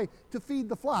 miles away, to feed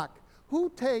the flock. Who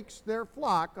takes their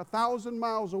flock 1,000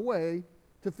 miles away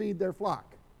to feed their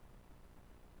flock?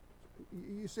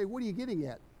 You say, what are you getting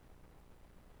at?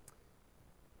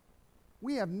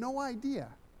 We have no idea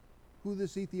who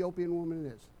this Ethiopian woman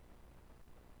is.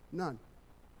 None.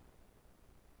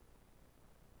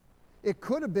 It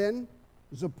could have been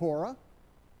Zipporah,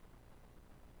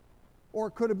 or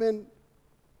it could have been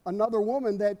another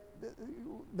woman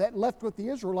that left with the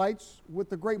Israelites with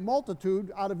the great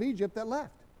multitude out of Egypt that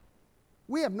left.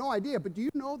 We have no idea, but do you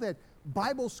know that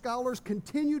Bible scholars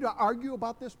continue to argue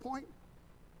about this point?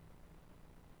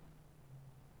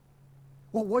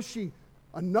 Well, was she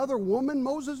another woman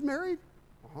Moses married?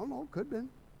 I don't know, could have been.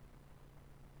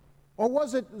 Or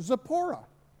was it Zipporah,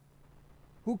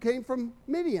 who came from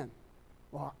Midian?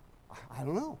 Well, I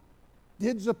don't know.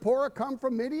 Did Zipporah come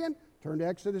from Midian? Turn to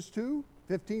Exodus 2,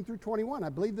 15 through 21. I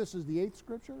believe this is the 8th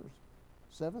scripture,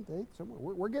 7th, 8th, somewhere.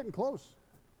 We're getting close.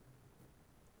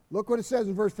 Look what it says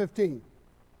in verse 15.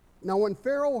 Now when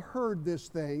Pharaoh heard this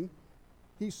thing,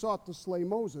 he sought to slay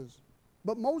Moses.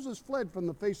 But Moses fled from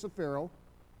the face of Pharaoh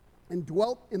and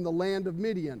dwelt in the land of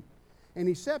Midian. And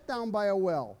he sat down by a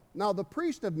well. Now the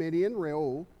priest of Midian,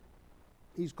 Reuel,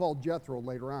 he's called Jethro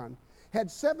later on,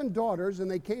 had 7 daughters, and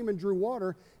they came and drew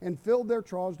water and filled their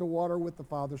troughs to water with the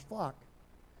father's flock.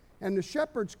 And the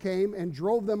shepherds came and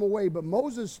drove them away, but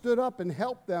Moses stood up and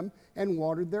helped them and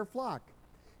watered their flock.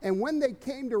 And when they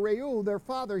came to Reuel, their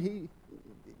father, he's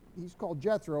called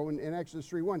Jethro in Exodus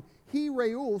 3:1, he,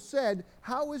 Reuel, said,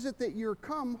 how is it that you're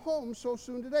come home so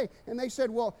soon today? And they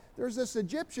said, well, there's this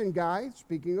Egyptian guy,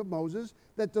 speaking of Moses,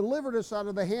 that delivered us out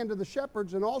of the hand of the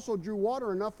shepherds and also drew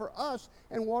water enough for us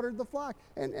and watered the flock.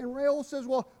 And Reuel says,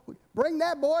 well, bring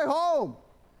that boy home.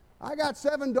 I got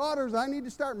 7 daughters. I need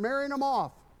to start marrying them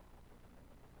off.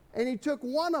 And he took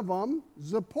one of them,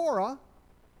 Zipporah,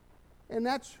 and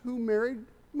that's who married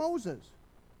Moses.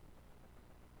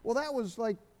 Well, that was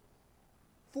like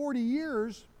 40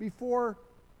 years before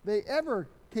they ever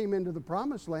came into the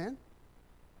promised land.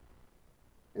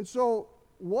 And so,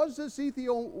 was this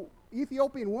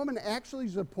Ethiopian woman actually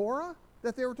Zipporah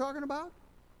that they were talking about?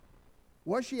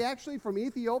 Was she actually from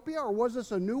Ethiopia, or was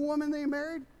this a new woman they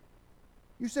married?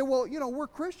 You say, well, we're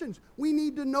Christians. We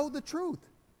need to know the truth.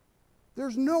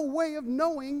 There's no way of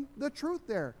knowing the truth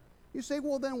there. You say,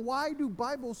 well, then why do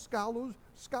Bible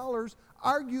scholars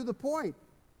argue the point?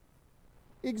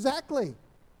 Exactly.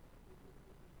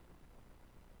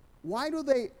 Why do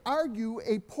they argue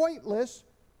a pointless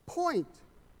point?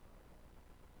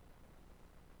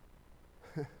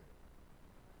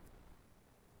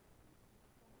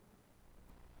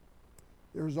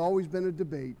 There's always been a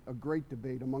debate, a great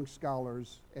debate among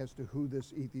scholars as to who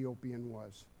this Ethiopian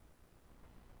was.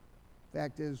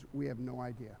 Fact is, we have no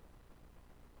idea.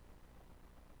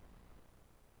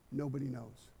 Nobody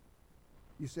knows.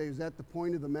 You say, is that the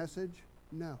point of the message?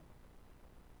 No.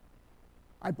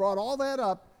 I brought all that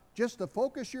up just to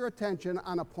focus your attention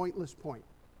on a pointless point.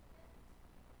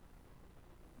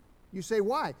 You say,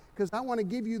 why? Because I want to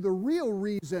give you the real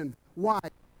reason why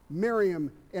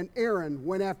Miriam and Aaron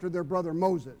went after their brother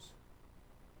Moses.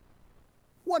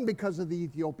 Wasn't because of the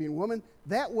Ethiopian woman.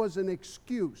 That was an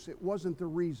excuse. It wasn't the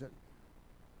reason.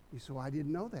 You say, well, I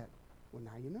didn't know that. Well,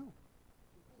 now you know.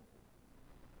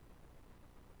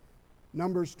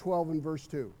 Numbers 12 and verse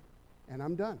 2. And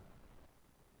I'm done.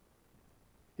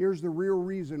 Here's the real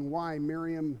reason why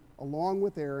Miriam, along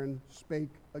with Aaron, spake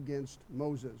against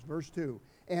Moses. Verse 2.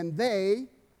 And they,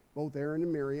 both Aaron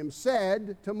and Miriam,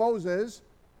 said to Moses,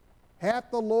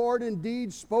 hath the Lord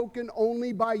indeed spoken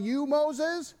only by you,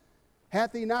 Moses?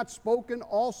 Hath he not spoken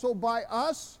also by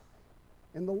us?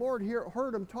 And the Lord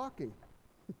heard him talking.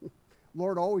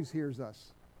 Lord always hears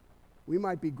us. We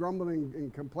might be grumbling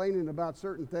and complaining about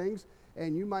certain things,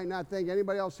 and you might not think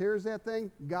anybody else hears that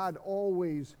thing. God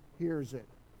always hears it.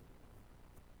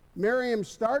 Miriam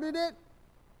started it.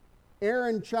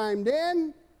 Aaron chimed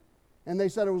in, and they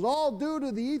said it was all due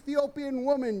to the Ethiopian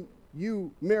woman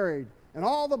you married. And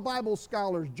all the Bible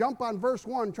scholars jump on verse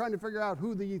 1 trying to figure out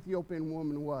who the Ethiopian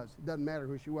woman was. It doesn't matter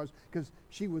who she was, because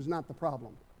she was not the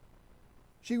problem.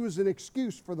 She was an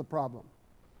excuse for the problem.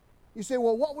 You say,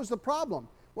 well, what was the problem?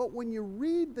 Well, when you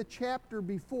read the chapter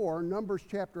before, Numbers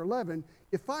chapter 11,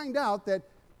 you find out that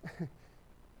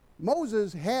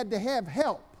Moses had to have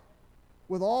help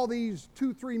with all these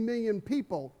 2-3 million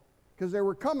people, because they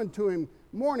were coming to him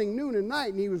morning, noon, and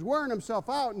night, and he was wearing himself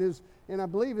out, and I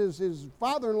believe his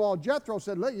father-in-law Jethro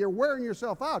said, look, you're wearing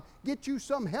yourself out. Get you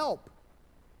some help.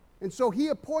 And so he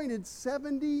appointed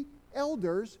 70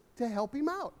 elders to help him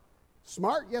out.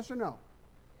 Smart, yes or no?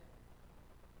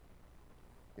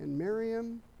 And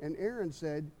Miriam and Aaron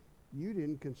said, you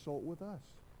didn't consult with us.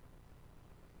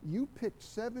 You picked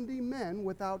 70 men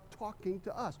without talking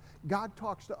to us. God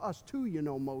talks to us too,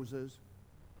 Moses.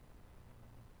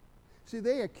 See,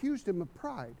 they accused him of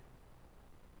pride.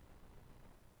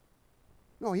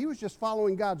 No, he was just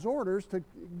following God's orders to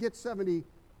get 70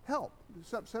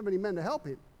 men to help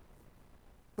him.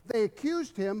 But they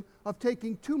accused him of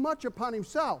taking too much upon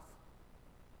himself,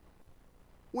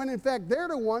 when in fact they're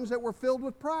the ones that were filled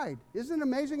with pride. Isn't it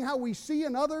amazing how we see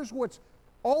in others what's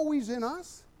always in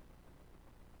us?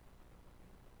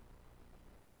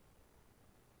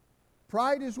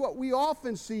 Pride is what we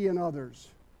often see in others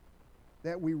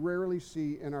that we rarely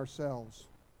see in ourselves.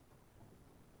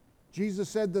 Jesus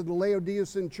said to the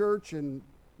Laodicean church in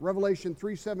Revelation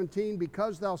 3:17,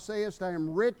 because thou sayest, I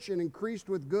am rich and increased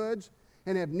with goods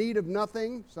and have need of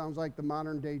nothing, sounds like the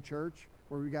modern day church,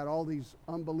 where we got all these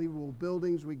unbelievable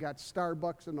buildings. We got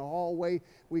Starbucks in the hallway.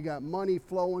 We got money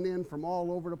flowing in from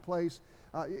all over the place.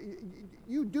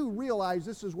 You do realize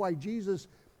this is why Jesus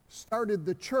started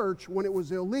the church when it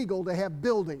was illegal to have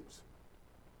buildings.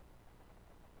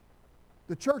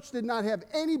 The church did not have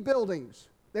any buildings.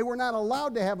 They were not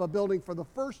allowed to have a building for the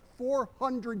first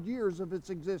 400 years of its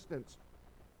existence.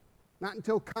 Not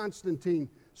until Constantine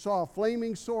saw a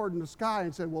flaming sword in the sky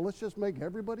and said, well, let's just make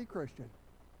everybody Christian.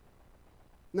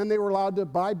 And then they were allowed to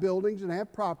buy buildings and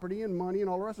have property and money and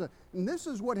all the rest of it. And this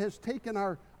is what has taken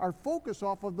our focus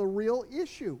off of the real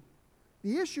issue.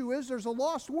 The issue is there's a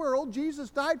lost world. Jesus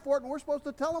died for it, and we're supposed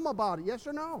to tell them about it. Yes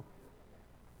or no?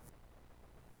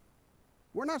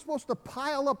 We're not supposed to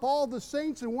pile up all the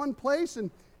saints in one place, and,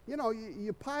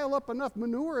 you pile up enough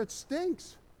manure, it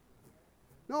stinks.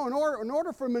 No, in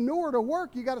order for manure to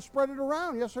work, you got to spread it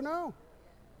around. Yes or no?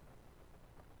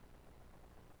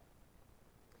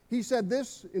 He said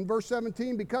this in verse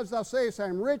 17, because thou sayest, I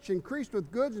am rich, increased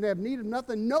with goods, and have need of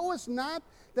nothing, knowest not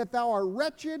that thou art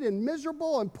wretched and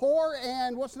miserable and poor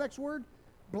and, what's the next word?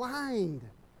 Blind.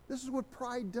 This is what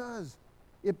pride does.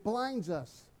 It blinds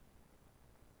us.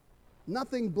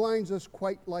 Nothing blinds us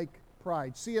quite like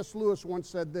pride. C.S. Lewis once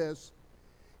said this.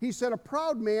 He said, a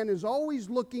proud man is always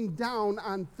looking down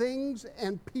on things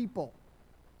and people.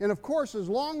 And of course, as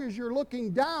long as you're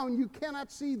looking down, you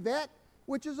cannot see that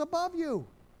which is above you.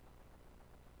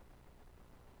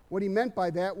 What he meant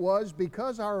by that was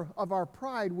because of our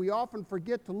pride, we often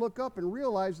forget to look up and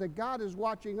realize that God is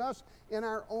watching us in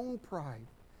our own pride.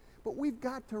 But we've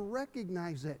got to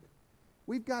recognize it.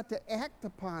 We've got to act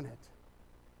upon it.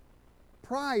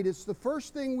 Pride, it's the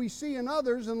first thing we see in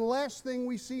others and the last thing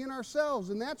we see in ourselves.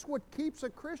 And that's what keeps a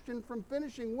Christian from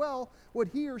finishing well what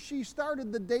he or she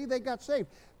started the day they got saved.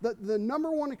 The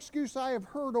number one excuse I have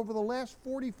heard over the last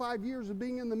 45 years of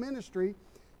being in the ministry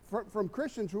from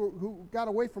Christians who got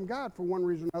away from God for one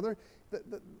reason or another,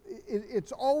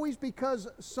 it's always because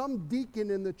some deacon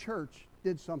in the church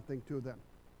did something to them.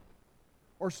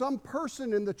 Or some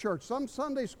person in the church, some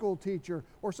Sunday school teacher.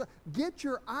 Get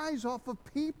your eyes off of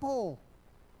people.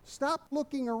 Stop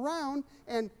looking around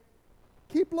and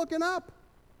keep looking up.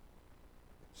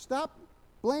 Stop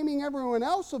blaming everyone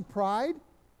else of pride.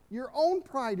 Your own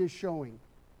pride is showing.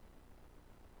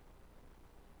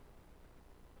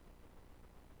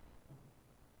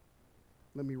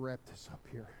 Let me wrap this up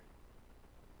here.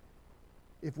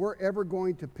 If we're ever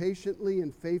going to patiently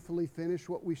and faithfully finish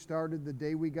what we started the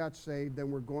day we got saved, then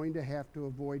we're going to have to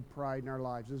avoid pride in our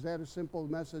lives. Is that a simple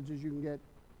message as you can get?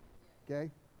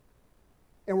 Okay?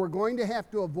 And we're going to have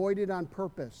to avoid it on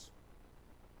purpose.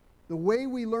 The way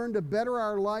we learn to better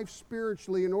our life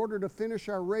spiritually in order to finish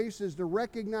our race is to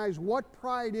recognize what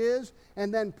pride is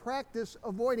and then practice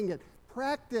avoiding it.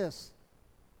 Practice.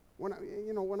 When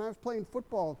I was playing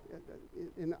football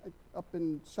up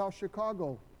in South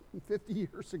Chicago 50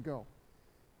 years ago,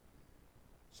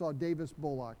 saw Davis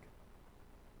Bullock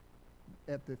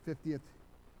at the 50th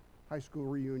high school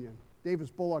reunion. Davis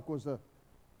Bullock was a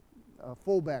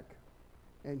fullback,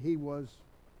 and he was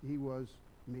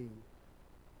mean.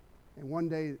 And one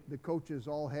day the coaches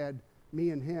all had me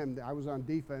and him. I was on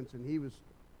defense, and he was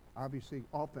obviously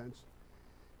offense,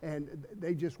 and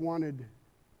they just wanted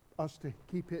us to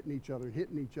keep hitting each other.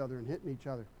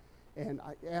 And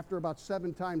after about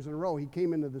 7 times in a row, he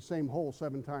came into the same hole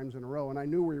 7 times in a row, and I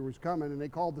knew where he was coming, and they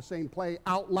called the same play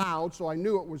out loud, so I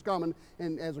knew it was coming,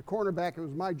 and as a cornerback, it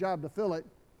was my job to fill it.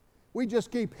 We just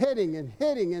keep hitting and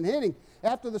hitting and hitting.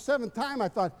 After the 7th time, I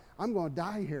thought, I'm going to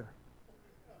die here.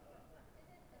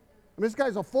 I mean, this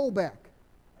guy's a fullback.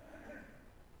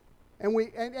 And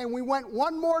we went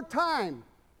one more time.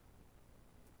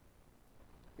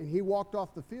 And he walked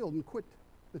off the field and quit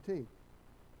the team.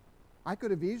 I could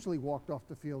have easily walked off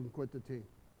the field and quit the team.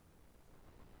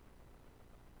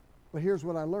 But here's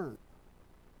what I learned.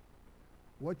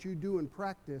 What you do in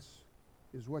practice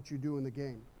is what you do in the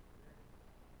game.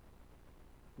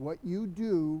 What you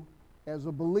do as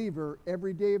a believer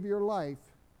every day of your life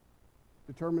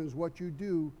determines what you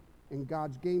do in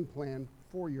God's game plan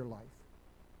for your life.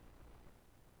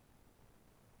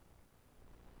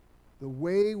 The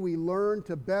way we learn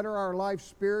to better our life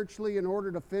spiritually in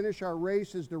order to finish our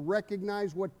race is to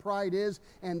recognize what pride is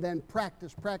and then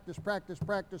practice,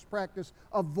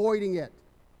 avoiding it.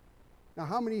 Now,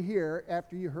 how many here,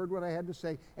 after you heard what I had to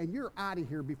say, and you're out of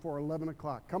here before 11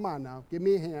 o'clock? Come on now, give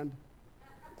me a hand.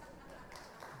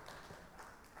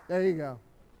 There you go.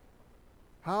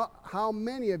 How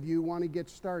many of you want to get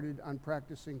started on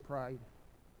practicing pride?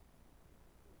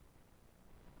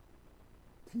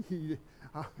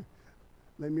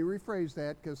 Let me rephrase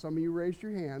that, because some of you raised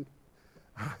your hand.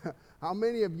 How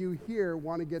many of you here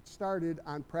want to get started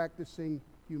on practicing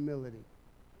humility?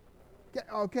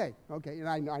 Okay, and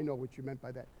I know what you meant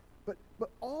by that. But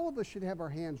all of us should have our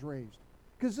hands raised,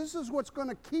 because this is what's going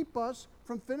to keep us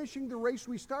from finishing the race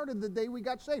we started the day we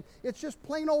got saved. It's just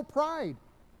plain old pride.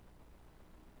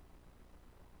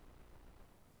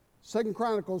 2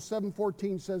 Chronicles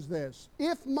 7:14 says this,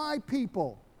 if my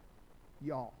people,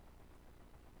 y'all,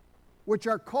 which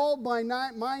are called by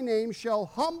my name, shall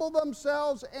humble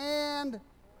themselves and...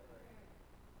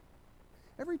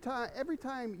 Every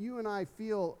time you and I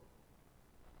feel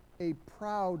a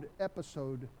proud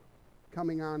episode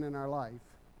coming on in our life,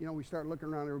 you know, we start looking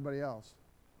around at everybody else,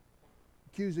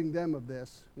 accusing them of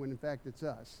this, when in fact it's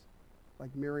us,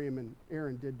 like Miriam and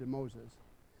Aaron did to Moses.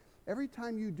 Every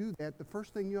time you do that, the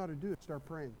first thing you ought to do is start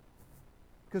praying.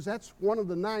 Because that's one of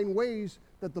the 9 ways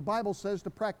that the Bible says to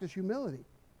practice humility.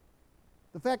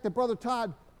 The fact that Brother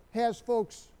Todd has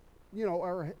folks, you know,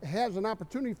 or has an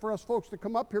opportunity for us folks to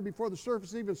come up here before the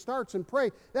service even starts and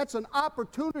pray, that's an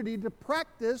opportunity to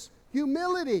practice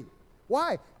humility.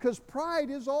 Why? Because pride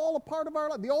is all a part of our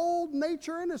life. The old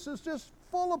nature in us is just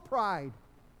full of pride.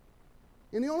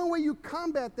 And the only way you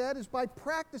combat that is by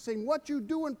practicing. What you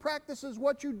do in practice is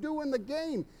what you do in the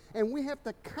game. And we have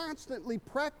to constantly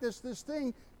practice this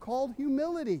thing called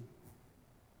humility.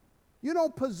 You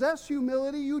don't possess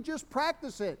humility, you just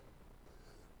practice it.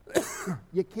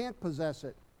 You can't possess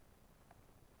it.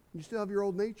 You still have your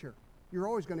old nature. You're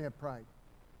always going to have pride.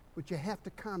 But you have to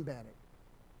combat it.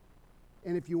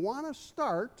 And if you want to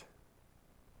start,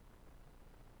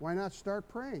 why not start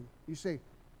praying? You say,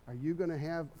 are you going to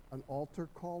have an altar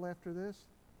call after this?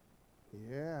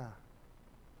 Yeah.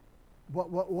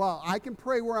 Well, I can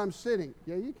pray where I'm sitting.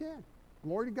 Yeah, you can.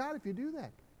 Glory to God if you do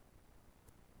that.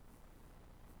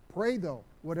 Pray, though,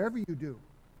 whatever you do.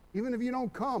 Even if you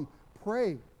don't come,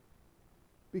 pray.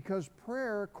 Because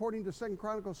prayer, according to 2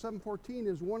 Chronicles 7:14,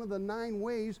 is one of the 9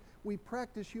 ways we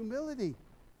practice humility.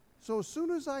 So as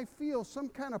soon as I feel some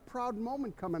kind of proud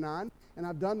moment coming on, and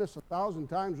I've done this 1,000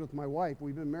 times with my wife.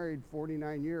 We've been married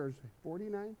 49 years.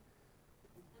 49?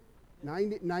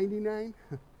 99?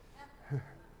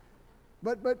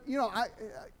 But you know,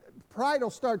 pride will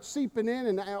start seeping in,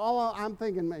 and all I'm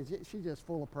thinking, man, she's just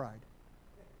full of pride.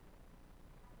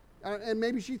 And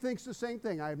maybe she thinks the same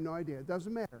thing. I have no idea. It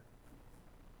doesn't matter.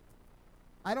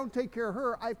 I don't take care of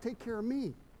her. I take care of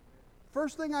me.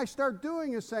 First thing I start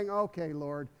doing is saying, okay,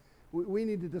 Lord, we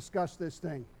need to discuss this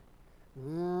thing.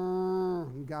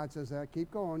 And God says,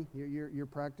 keep going. You're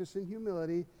practicing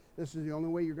humility. This is the only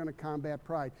way you're going to combat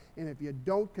pride. And if you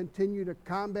don't continue to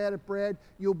combat it, Brad,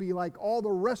 you'll be like all the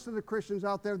rest of the Christians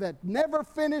out there that never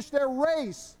finish their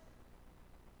race.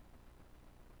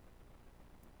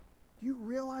 Do you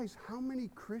realize how many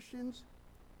Christians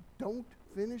don't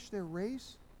finish their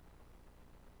race?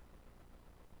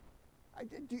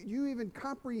 Do you even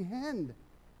comprehend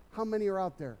how many are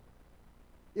out there?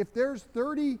 If there's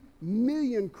 30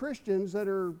 million Christians that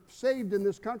are saved in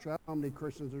this country, I don't know how many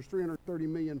Christians, there's 330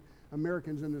 million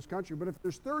Americans in this country, but if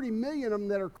there's 30 million of them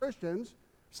that are Christians,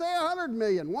 say 100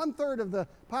 million, 1/3 of the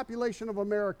population of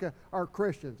America are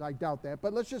Christians. I doubt that,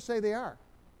 but let's just say they are.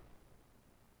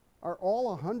 Are all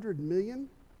 100 million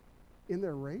in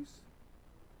their race?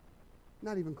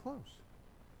 Not even close.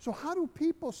 So how do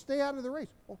people stay out of the race?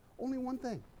 Well, only one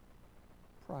thing: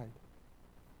 pride.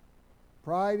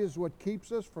 Pride is what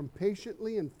keeps us from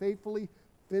patiently and faithfully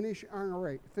finishing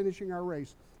our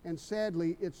race. And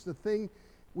sadly, it's the thing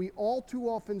we all too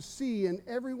often see in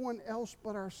everyone else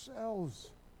but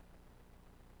ourselves.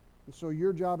 And so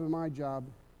your job and my job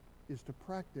is to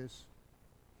practice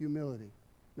humility.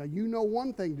 Now, you know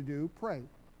one thing to do: pray.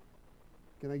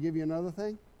 Can I give you another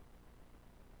thing?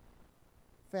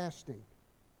 Fasting.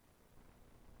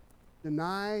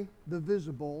 Deny the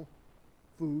visible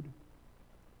food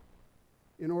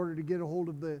in order to get a hold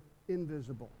of the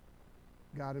invisible,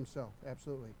 God himself.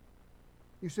 Absolutely.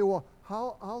 You say, well,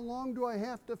 how long do I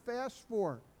have to fast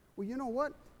for? Well, you know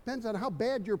what? Depends on how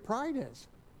bad your pride is.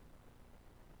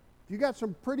 If you got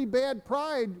some pretty bad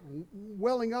pride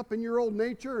welling up in your old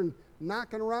nature and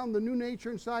knocking around the new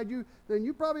nature inside you, then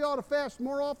you probably ought to fast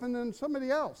more often than somebody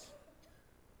else.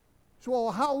 So,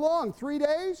 well, how long? 3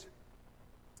 days?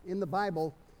 In the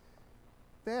Bible,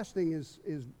 fasting is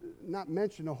not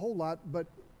mentioned a whole lot, but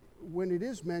when it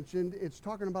is mentioned, it's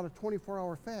talking about a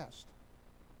 24-hour fast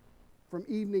from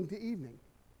evening to evening.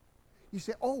 You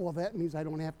say, oh, well, that means I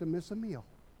don't have to miss a meal.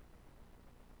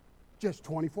 Just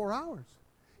 24 hours.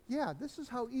 Yeah, this is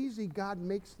how easy God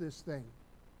makes this thing.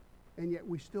 And yet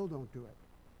we still don't do it.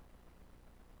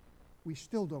 We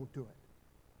still don't do it.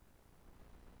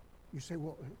 You say,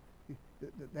 well,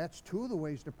 That's two of the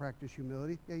ways to practice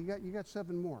humility. Yeah, you got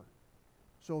 7 more.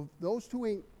 So if those two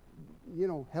ain't,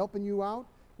 helping you out,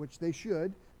 which they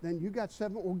should, then you got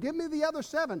 7. Well, give me the other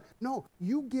 7. No,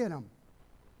 you get them.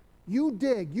 You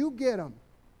dig, you get them.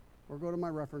 Or go to my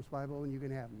reference Bible and you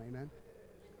can have them. Amen.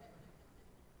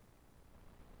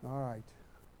 All right.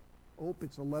 Oh,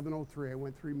 it's 11:03. I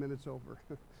went 3 minutes over.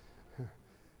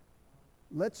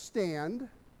 Let's stand,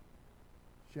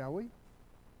 shall we?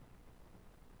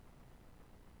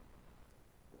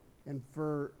 And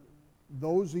for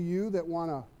those of you that want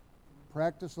to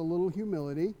practice a little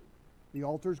humility, the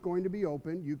altar's going to be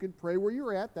open. You can pray where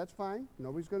you're at. That's fine.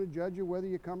 Nobody's going to judge you whether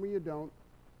you come or you don't.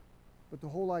 But the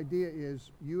whole idea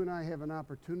is you and I have an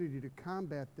opportunity to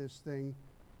combat this thing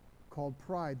called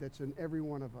pride that's in every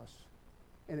one of us.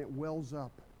 And it wells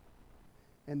up.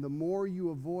 And the more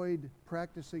you avoid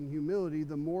practicing humility,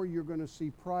 the more you're going to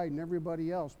see pride in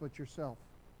everybody else but yourself.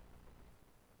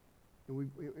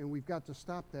 And we've got to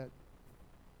stop that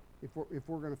if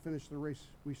we're going to finish the race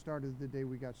we started the day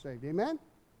we got saved. Amen?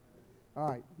 All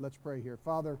right, let's pray here.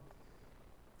 Father,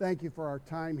 thank you for our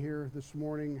time here this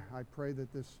morning. I pray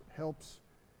that this helps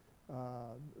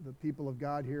the people of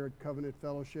God here at Covenant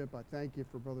Fellowship. I thank you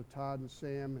for Brother Todd and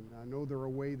Sam, and I know they're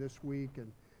away this week,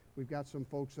 and we've got some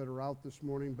folks that are out this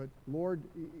morning. But Lord,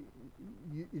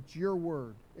 it's your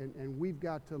word, and we've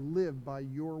got to live by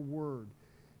your word.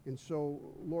 And so,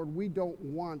 Lord, we don't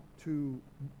want to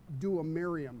do a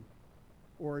Miriam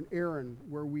or an Aaron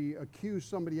where we accuse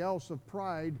somebody else of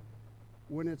pride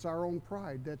when it's our own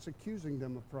pride that's accusing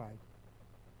them of pride.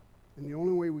 And the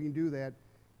only way we can do that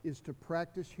is to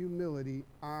practice humility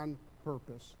on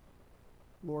purpose.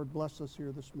 Lord, bless us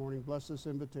here this morning. Bless this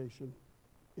invitation.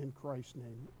 In Christ's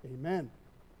name, amen.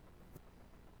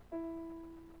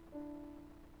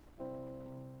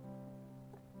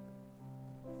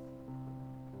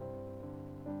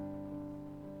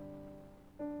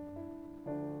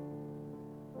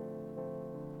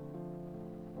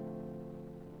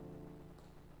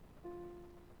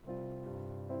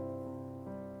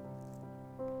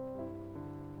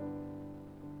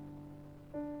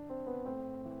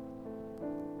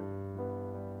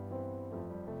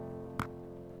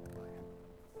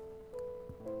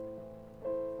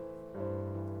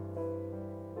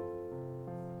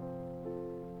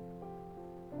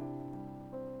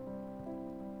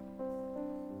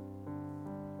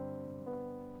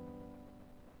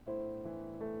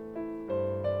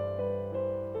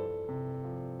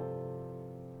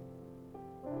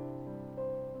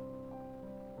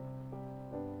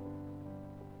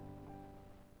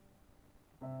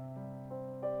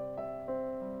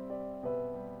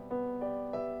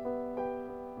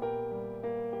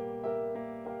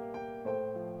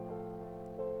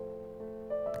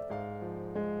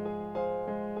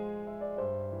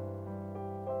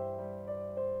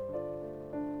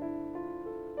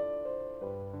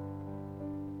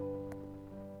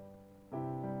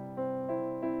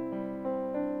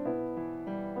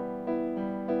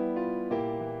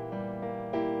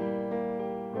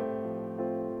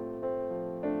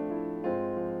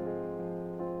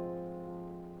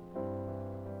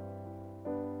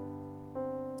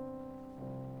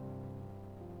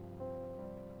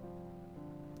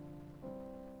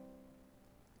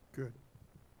 Good.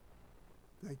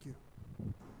 Thank you.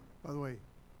 By the way,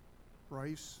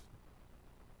 Bryce,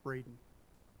 Braden,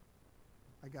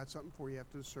 I got something for you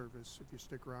after the service. If you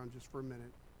stick around just for a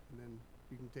minute, and then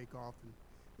you can take off. And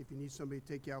if you need somebody to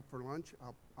take you out for lunch,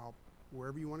 I'll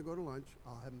wherever you want to go to lunch,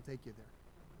 I'll have them take you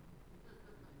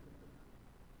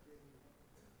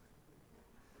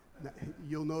there. Now,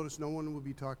 you'll notice no one will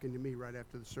be talking to me right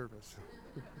after the service.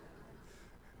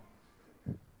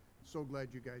 So glad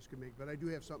you guys could make it. But I do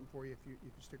have something for you if you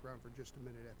stick around for just a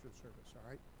minute after the service, all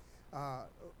right?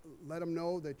 Let them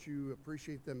know that you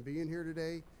appreciate them being here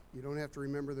today. You don't have to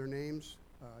remember their names.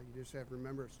 You just have to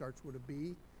remember it starts with a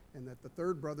B, and that the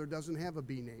third brother doesn't have a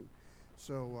B name.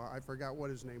 So I forgot what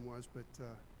his name was, but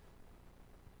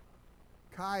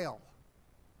Kyle.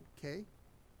 Okay?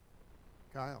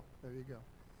 Kyle, there you go.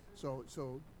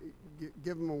 So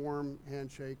give him a warm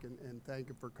handshake and thank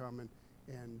him for coming.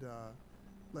 And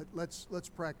let's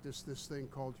practice this thing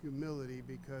called humility,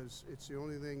 because it's the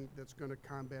only thing that's going to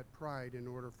combat pride in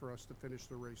order for us to finish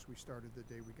the race we started the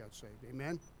day we got saved.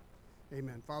 Amen?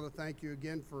 Amen. Father, thank you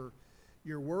again for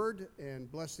your word,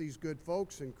 and bless these good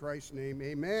folks in Christ's name.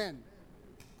 Amen.